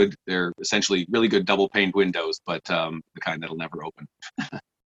some good, they're essentially really good double paned windows, but the kind that'll never open.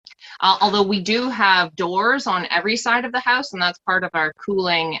 Although we do have doors on every side of the house, and that's part of our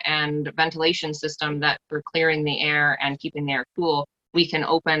cooling and ventilation system, that for clearing the air and keeping the air cool, we can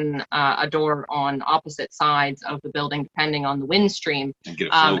open a door on opposite sides of the building depending on the wind stream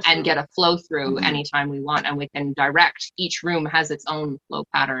and get a flow through anytime we want. And we can direct, each room has its own flow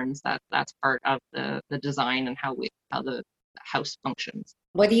patterns. That's part of the design and how the house functions.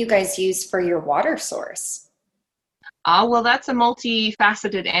 What do you guys use for your water source? Well, that's a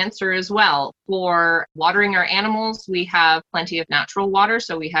multifaceted answer as well. For watering our animals, we have plenty of natural water.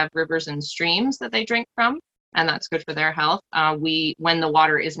 So we have rivers and streams that they drink from, and that's good for their health. When the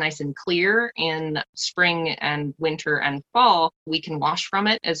water is nice and clear in spring and winter and fall, we can wash from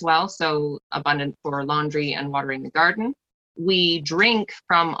it as well. So abundant for laundry and watering the garden. We drink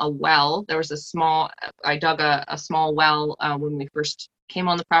from a well. There was I dug a small well when we first came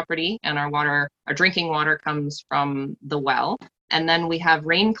on the property, and our drinking water comes from the well. And then we have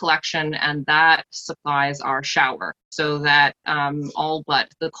rain collection, and that supplies our shower. So that all but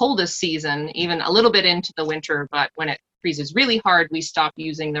the coldest season, even a little bit into the winter, but when it freezes really hard, we stop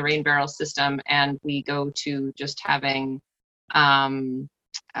using the rain barrel system and we go to just having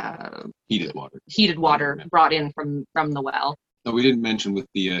heated water brought in from the well. No, we didn't mention with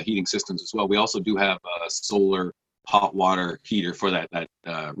the heating systems as well. We also do have a solar hot water heater for that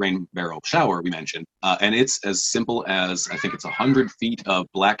rain barrel shower we mentioned. And it's as simple as, I think it's 100 feet of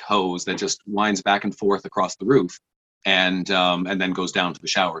black hose that just winds back and forth across the roof and then goes down to the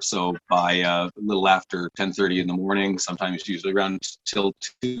shower. So by a little after 10:30 in the morning, sometimes usually around till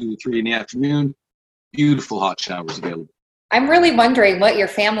 2, 3 in the afternoon, beautiful hot showers available. I'm really wondering what your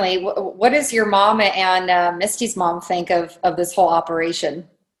family, what does your mom and Misty's mom think of this whole operation?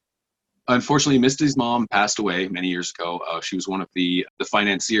 Unfortunately, Misty's mom passed away many years ago. She was one of the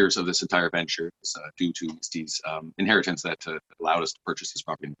financiers of this entire venture, due to Misty's inheritance that allowed us to purchase this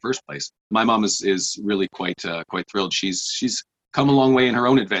property in the first place. My mom is really quite thrilled. She's come a long way in her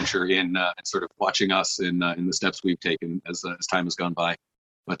own adventure in sort of watching us in the steps we've taken as time has gone by.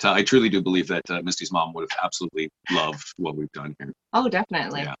 But I truly do believe that Misty's mom would have absolutely loved what we've done here. Oh,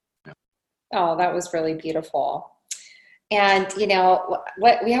 definitely. Yeah. Oh, that was really beautiful. And,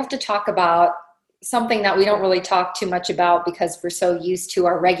 what we have to talk about, something that we don't really talk too much about because we're so used to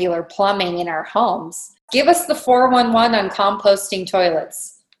our regular plumbing in our homes. Give us the 411 on composting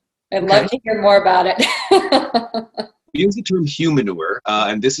toilets. I'd love to hear more about it. We use the term humanure,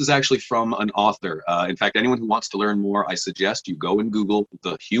 and this is actually from an author. In fact, anyone who wants to learn more, I suggest you go and Google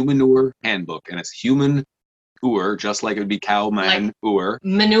the Humanure Handbook, and it's human-ure, just like it would be cow, man, ure.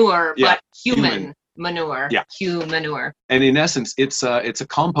 Manure, Yeah, but human manure. Yeah. Humanure. And in essence, it's a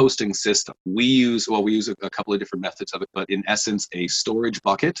composting system. We use a couple of different methods of it, but in essence, a storage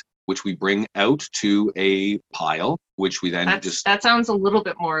bucket, which we bring out to a pile, which we then that sounds a little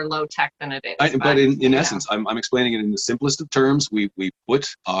bit more low tech than it is. But in essence, I'm explaining it in the simplest of terms. We put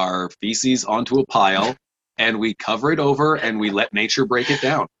our feces onto a pile and we cover it over and we let nature break it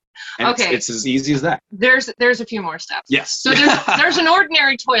down. And okay. It's as easy as that. There's a few more steps. Yes. So there's an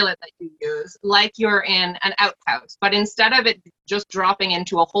ordinary toilet that you use, like you're in an outhouse, but instead of it just dropping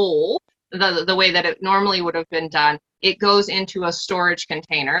into a hole, the way that it normally would have been done, it goes into a storage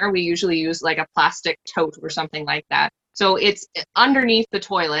container. We usually use like a plastic tote or something like that. So it's underneath the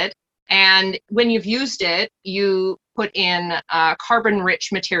toilet, and when you've used it, you put in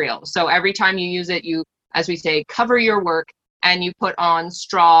carbon-rich material. So every time you use it, you, as we say, cover your work, and you put on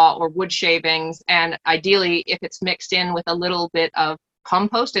straw or wood shavings. And ideally, if it's mixed in with a little bit of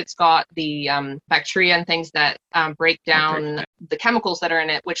compost, it's got the bacteria and things that break down the chemicals that are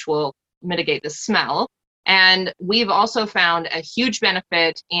in it, which will mitigate the smell. And we've also found a huge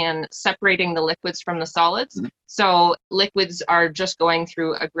benefit in separating the liquids from the solids. Mhm. So liquids are just going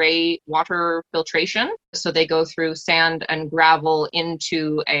through a gray water filtration. So they go through sand and gravel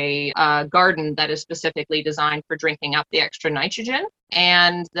into a garden that is specifically designed for drinking up the extra nitrogen.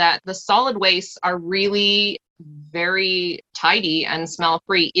 And that the solid wastes are really very tidy and smell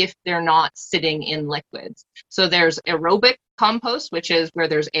free if they're not sitting in liquids. So there's aerobic compost, which is where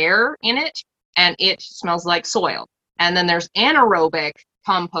there's air in it and it smells like soil. And then there's anaerobic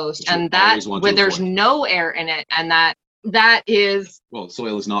compost, and that where there's no air in it, and that is, well,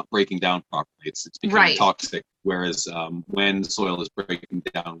 soil is not breaking down properly. It's becoming right. toxic. Whereas when soil is breaking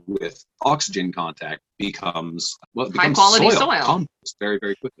down with oxygen contact, becomes high quality soil compost very,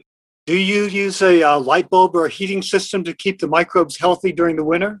 very quickly. Do you use a light bulb or a heating system to keep the microbes healthy during the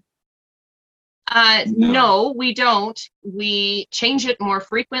winter? No, we don't. We change it more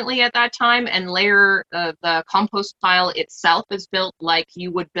frequently at that time and layer the compost pile itself is built like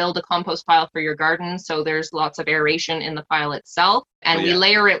you would build a compost pile for your garden. So there's lots of aeration in the pile itself. And we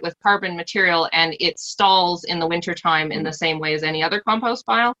layer it with carbon material and it stalls in the wintertime in the same way as any other compost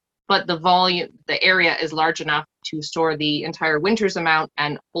pile. But the area is large enough to store the entire winter's amount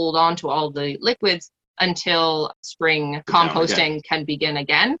and hold on to all the liquids until spring composting can begin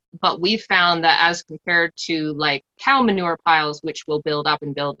again. But we've found that as compared to like cow manure piles, which will build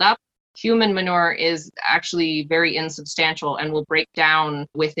up, human manure is actually very insubstantial and will break down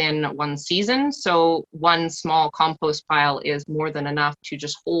within one season. So one small compost pile is more than enough to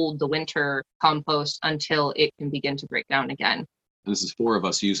just hold the winter compost until it can begin to break down again. And this is 4 of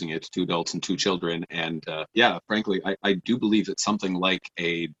us using it, 2 adults and 2 children. And frankly, I do believe that something like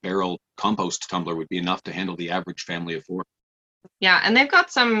a barrel compost tumbler would be enough to handle the average family of 4. Yeah, and they've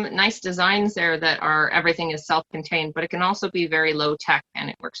got some nice designs there that are everything is self-contained, but it can also be very low tech and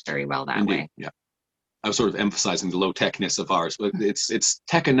it works very well that way. Yeah. I was sort of emphasizing the low techness of ours, but it's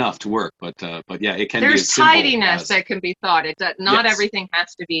tech enough to work. But yeah, it can. There's be as simple tidiness as, that can be thought. Not yes. Everything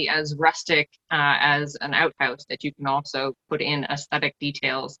has to be as rustic as an outhouse. That you can also put in aesthetic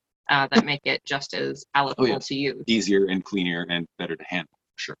details that make it just as palatable to use. Easier and cleaner and better to handle,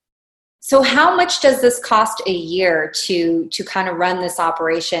 for sure. So how much does this cost a year to kind of run this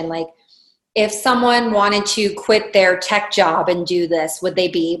operation? Like, if someone wanted to quit their tech job and do this, would they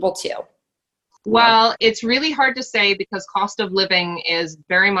be able to? Well, it's really hard to say because cost of living is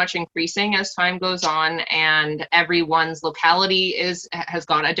very much increasing as time goes on, and everyone's locality has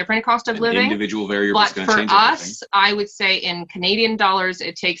got a different cost of living. Individual variables but going to change for us, everything. I would say in Canadian dollars,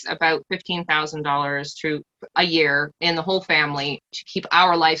 it takes about $15,000 to a year in the whole family to keep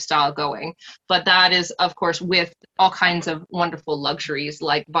our lifestyle going. But that is, of course, with all kinds of wonderful luxuries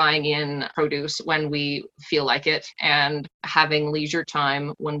like buying in produce when we feel like it and having leisure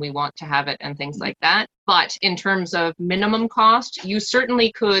time when we want to have it and things like that. But in terms of minimum cost, you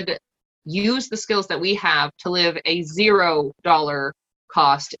certainly could use the skills that we have to live a $0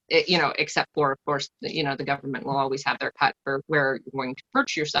 cost, except for, of course, the government will always have their cut for where you're going to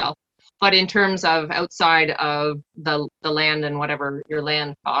perch yourself. But in terms of outside of the land and whatever your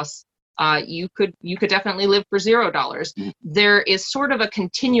land costs, you could definitely live for $0. Mm-hmm. There is sort of a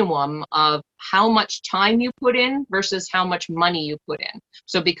continuum of how much time you put in versus how much money you put in.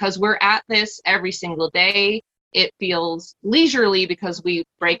 So because we're at this every single day, it feels leisurely because we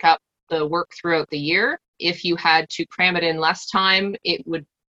break up the work throughout the year. If you had to cram it in less time, it would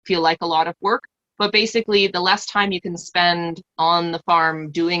feel like a lot of work. But basically, the less time you can spend on the farm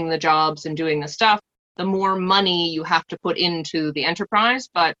doing the jobs and doing the stuff, the more money you have to put into the enterprise.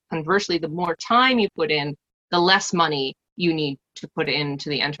 But conversely, the more time you put in, the less money you need to put into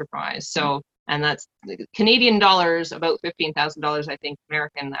the enterprise. So, and that's Canadian dollars, about $15,000, I think.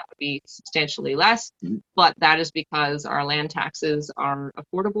 American, that would be substantially less. Mm-hmm. But that is because our land taxes are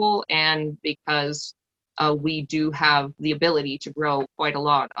affordable and because we do have the ability to grow quite a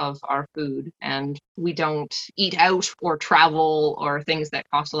lot of our food, and we don't eat out or travel or things that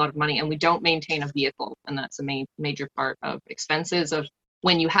cost a lot of money, and we don't maintain a vehicle, and that's a major part of expenses of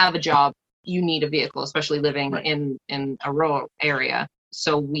when you have a job, you need a vehicle, especially living in a rural area.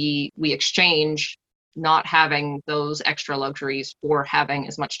 So we exchange not having those extra luxuries for having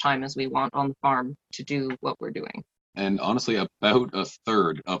as much time as we want on the farm to do what we're doing. And honestly, about a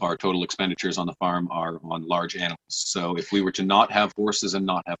third of our total expenditures on the farm are on large animals. So if we were to not have horses and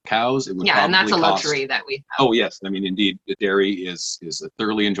not have cows, it would probably and that's a cost... luxury that we have. Oh, yes. I mean, indeed, the dairy is a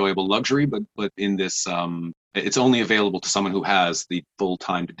thoroughly enjoyable luxury, but in this, it's only available to someone who has the full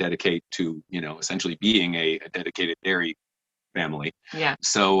time to dedicate to, essentially being a dedicated dairy family. Yeah.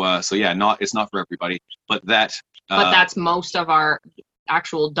 So it's not for everybody, but that... But that's most of our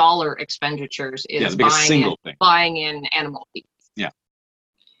actual dollar expenditures is the biggest single thing. Buying in animal feed. Yeah.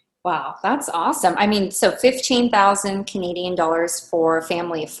 Wow, that's awesome. I mean, so 15,000 Canadian dollars for a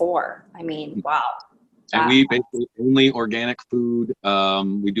family of 4. I mean, wow. And we basically only organic food.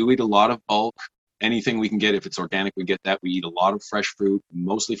 We do eat a lot of bulk. Anything we can get, if it's organic, we get that. We eat a lot of fresh fruit,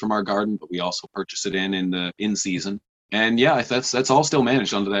 mostly from our garden, but we also purchase it in season. And yeah, that's all still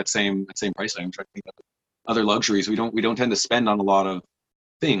managed under that same price tag. I'm trying to think of other luxuries. We don't tend to spend on a lot of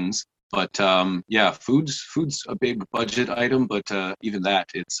things, but yeah, food's a big budget item. But even that,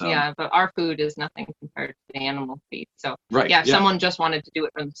 it's but our food is nothing compared to the animal feed. So right, if someone just wanted to do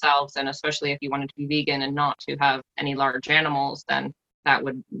it for themselves, and especially if you wanted to be vegan and not to have any large animals, then that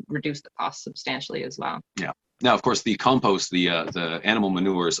would reduce the cost substantially as well. Yeah. Now, of course, the compost, the animal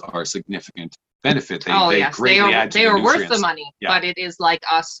manures are a significant benefit. They are worth the money, yeah. But it is like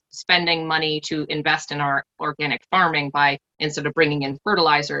us spending money to invest in our organic farming by, instead of bringing in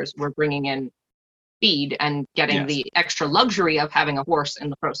fertilizers, we're bringing in feed and getting the extra luxury of having a horse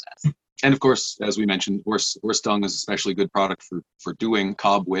in the process. And of course, as we mentioned, horse dung is especially good product for doing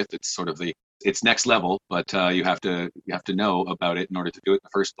cob with. It's sort of it's next level, but you have to know about it in order to do it in the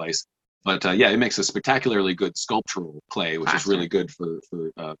first place. But it makes a spectacularly good sculptural clay, which is really good for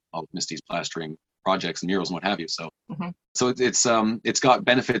all of Misty's plastering projects and murals and what have you. So so it's got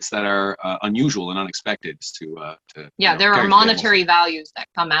benefits that are unusual and unexpected to there are monetary values that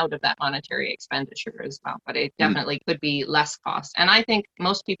come out of that monetary expenditure as well, but it definitely could be less cost. And I think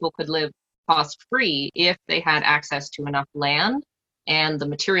most people could live cost free if they had access to enough land and the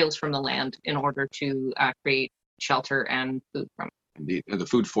materials from the land in order to create shelter and food from it. The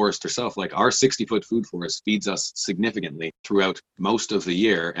food forest herself, like our 60-foot food forest, feeds us significantly throughout most of the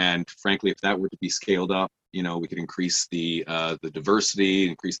year. And frankly, if that were to be scaled up, we could increase the diversity,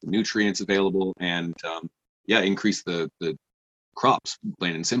 increase the nutrients available, and increase the crops,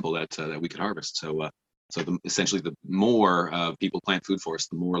 plain and simple, that we could harvest. So essentially, the more people plant food forests,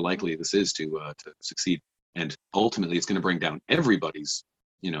 the more likely this is to succeed. And ultimately, it's going to bring down everybody's,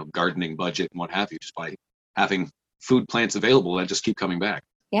 gardening budget and what have you, just by having food plants available that just keep coming back.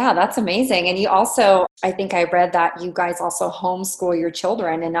 Yeah, that's amazing. And you also, I think I read that you guys also homeschool your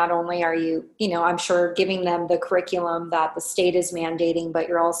children. And not only are you, I'm sure giving them the curriculum that the state is mandating, but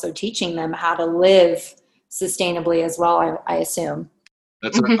you're also teaching them how to live sustainably as well, I assume.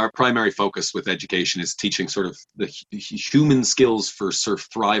 That's our primary focus with education, is teaching sort of the human skills for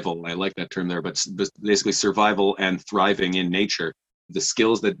survival. I like that term there, but basically survival and thriving in nature. The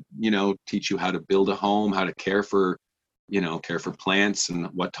skills that, teach you how to build a home, how to care for plants, and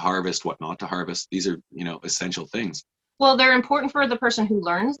what to harvest, what not to harvest. These are, essential things. Well, they're important for the person who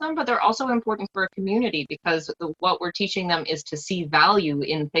learns them, but they're also important for a community, because what we're teaching them is to see value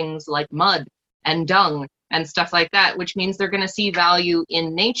in things like mud and dung and stuff like that, which means they're going to see value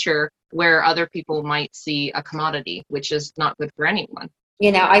in nature where other people might see a commodity, which is not good for anyone.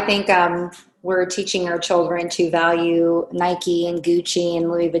 I think we're teaching our children to value Nike and Gucci and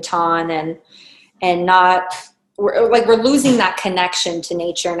Louis Vuitton and not, we're losing that connection to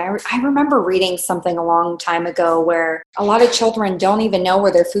nature. And I remember reading something a long time ago where a lot of children don't even know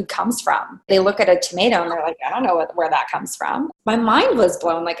where their food comes from. They look at a tomato and they're like, I don't know where that comes from. My mind was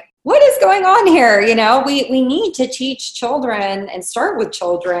blown, like, what is going on here? We need to teach children and start with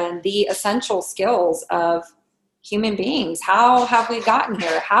children the essential skills of human beings. How have we gotten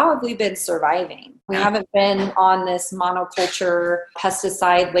here? How have we been surviving? We haven't been on this monoculture,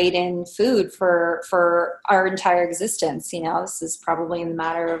 pesticide-laden food for our entire existence. This is probably in a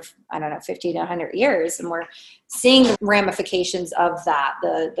matter of, 50 to 100 years. And we're seeing the ramifications of that,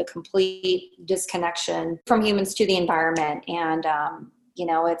 the complete disconnection from humans to the environment. And,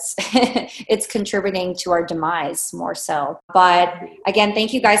 it's it's contributing to our demise more so. But again,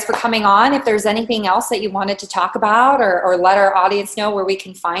 thank you guys for coming on. If there's anything else that you wanted to talk about or let our audience know where we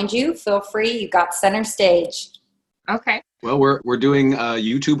can find you, feel free. You got center stage. Okay. Well, we're doing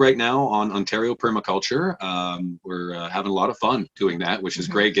YouTube right now on Ontario Permaculture. We're having a lot of fun doing that, which is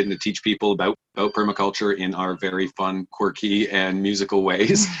great, getting to teach people about permaculture in our very fun, quirky, and musical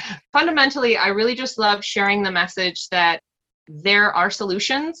ways. Fundamentally, I really just love sharing the message that there are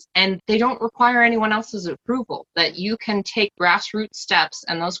solutions and they don't require anyone else's approval, that you can take grassroots steps,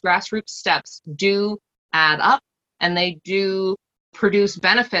 and those grassroots steps do add up, and they do produce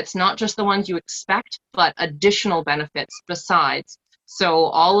benefits, not just the ones you expect, but additional benefits besides. So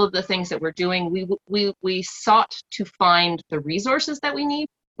all of the things that we're doing, we sought to find the resources that we need,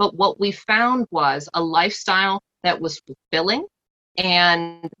 but what we found was a lifestyle that was fulfilling.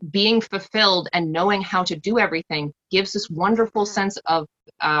 And being fulfilled and knowing how to do everything gives this wonderful sense of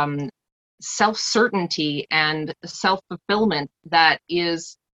self-certainty and self-fulfillment that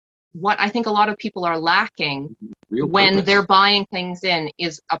is what I think a lot of people are lacking when they're buying things in,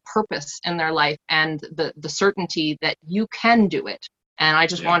 is a purpose in their life and the certainty that you can do it. And I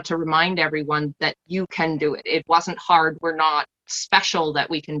just want to remind everyone that you can do it. It wasn't hard. We're not special that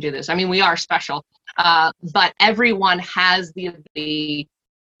we can do this. I mean, we are special, but everyone has the ability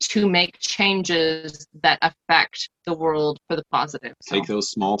to make changes that affect the world for the positive. Take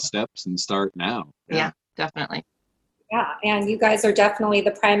those small steps and start now. Yeah, definitely. Yeah, and you guys are definitely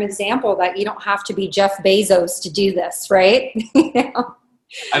the prime example that you don't have to be Jeff Bezos to do this, right?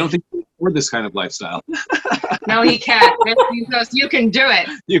 I don't think he can afford this kind of lifestyle. No, he can't. Jeff Bezos, you can do it.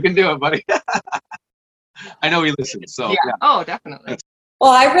 You can do it, buddy. I know he listens. So yeah. Oh, definitely.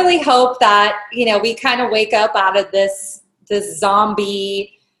 Well, I really hope that, we kind of wake up out of this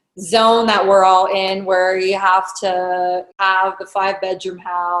zombie zone that we're all in, where you have to have the 5-bedroom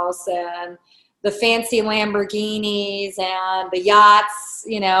house and the fancy Lamborghinis and the yachts,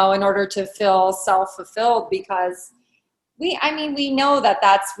 in order to feel self-fulfilled, because we know that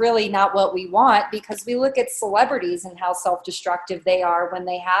that's really not what we want, because we look at celebrities and how self-destructive they are when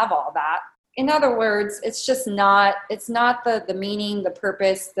they have all that. In other words, it's not the meaning, the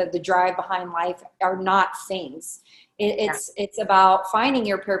purpose, the drive behind life are not things. It's about finding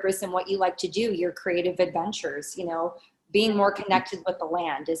your purpose and what you like to do, your creative adventures, being more connected with the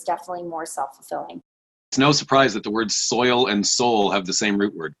land is definitely more self-fulfilling. It's no surprise that the words soil and soul have the same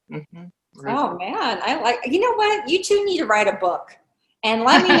root word. Mm-hmm. Oh man, you know what? You two need to write a book, and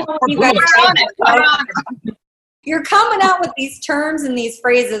let me know when you guys You're coming out with these terms and these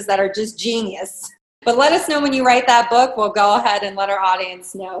phrases that are just genius. But let us know when you write that book. We'll go ahead and let our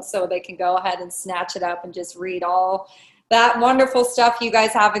audience know so they can go ahead and snatch it up and just read all that wonderful stuff you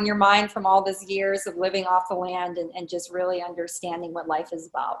guys have in your mind from all these years of living off the land and just really understanding what life is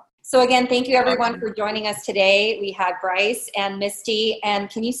about. So again, thank you everyone for joining us today. We had Bryce and Misty. And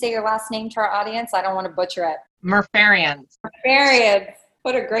can you say your last name to our audience? I don't want to butcher it. Murph'Ariens. Murph'Ariens.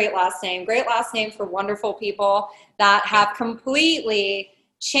 What a great last name. Great last name for wonderful people that have completely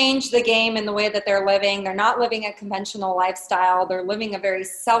changed the game in the way that they're living. They're not living a conventional lifestyle. They're living a very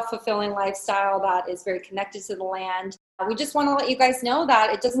self-fulfilling lifestyle that is very connected to the land. We just want to let you guys know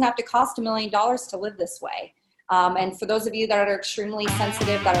that it doesn't have to cost $1 million to live this way. And for those of you that are extremely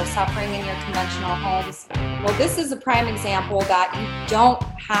sensitive, that are suffering in your conventional homes, well, this is a prime example that you don't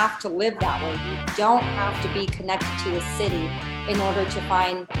have to live that way. You don't have to be connected to a city in order to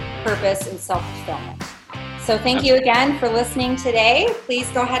find purpose and self-fulfillment. So thank you again for listening today. Please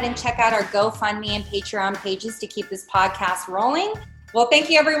go ahead and check out our GoFundMe and Patreon pages to keep this podcast rolling. Well, thank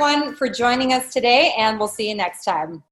you everyone for joining us today, and we'll see you next time.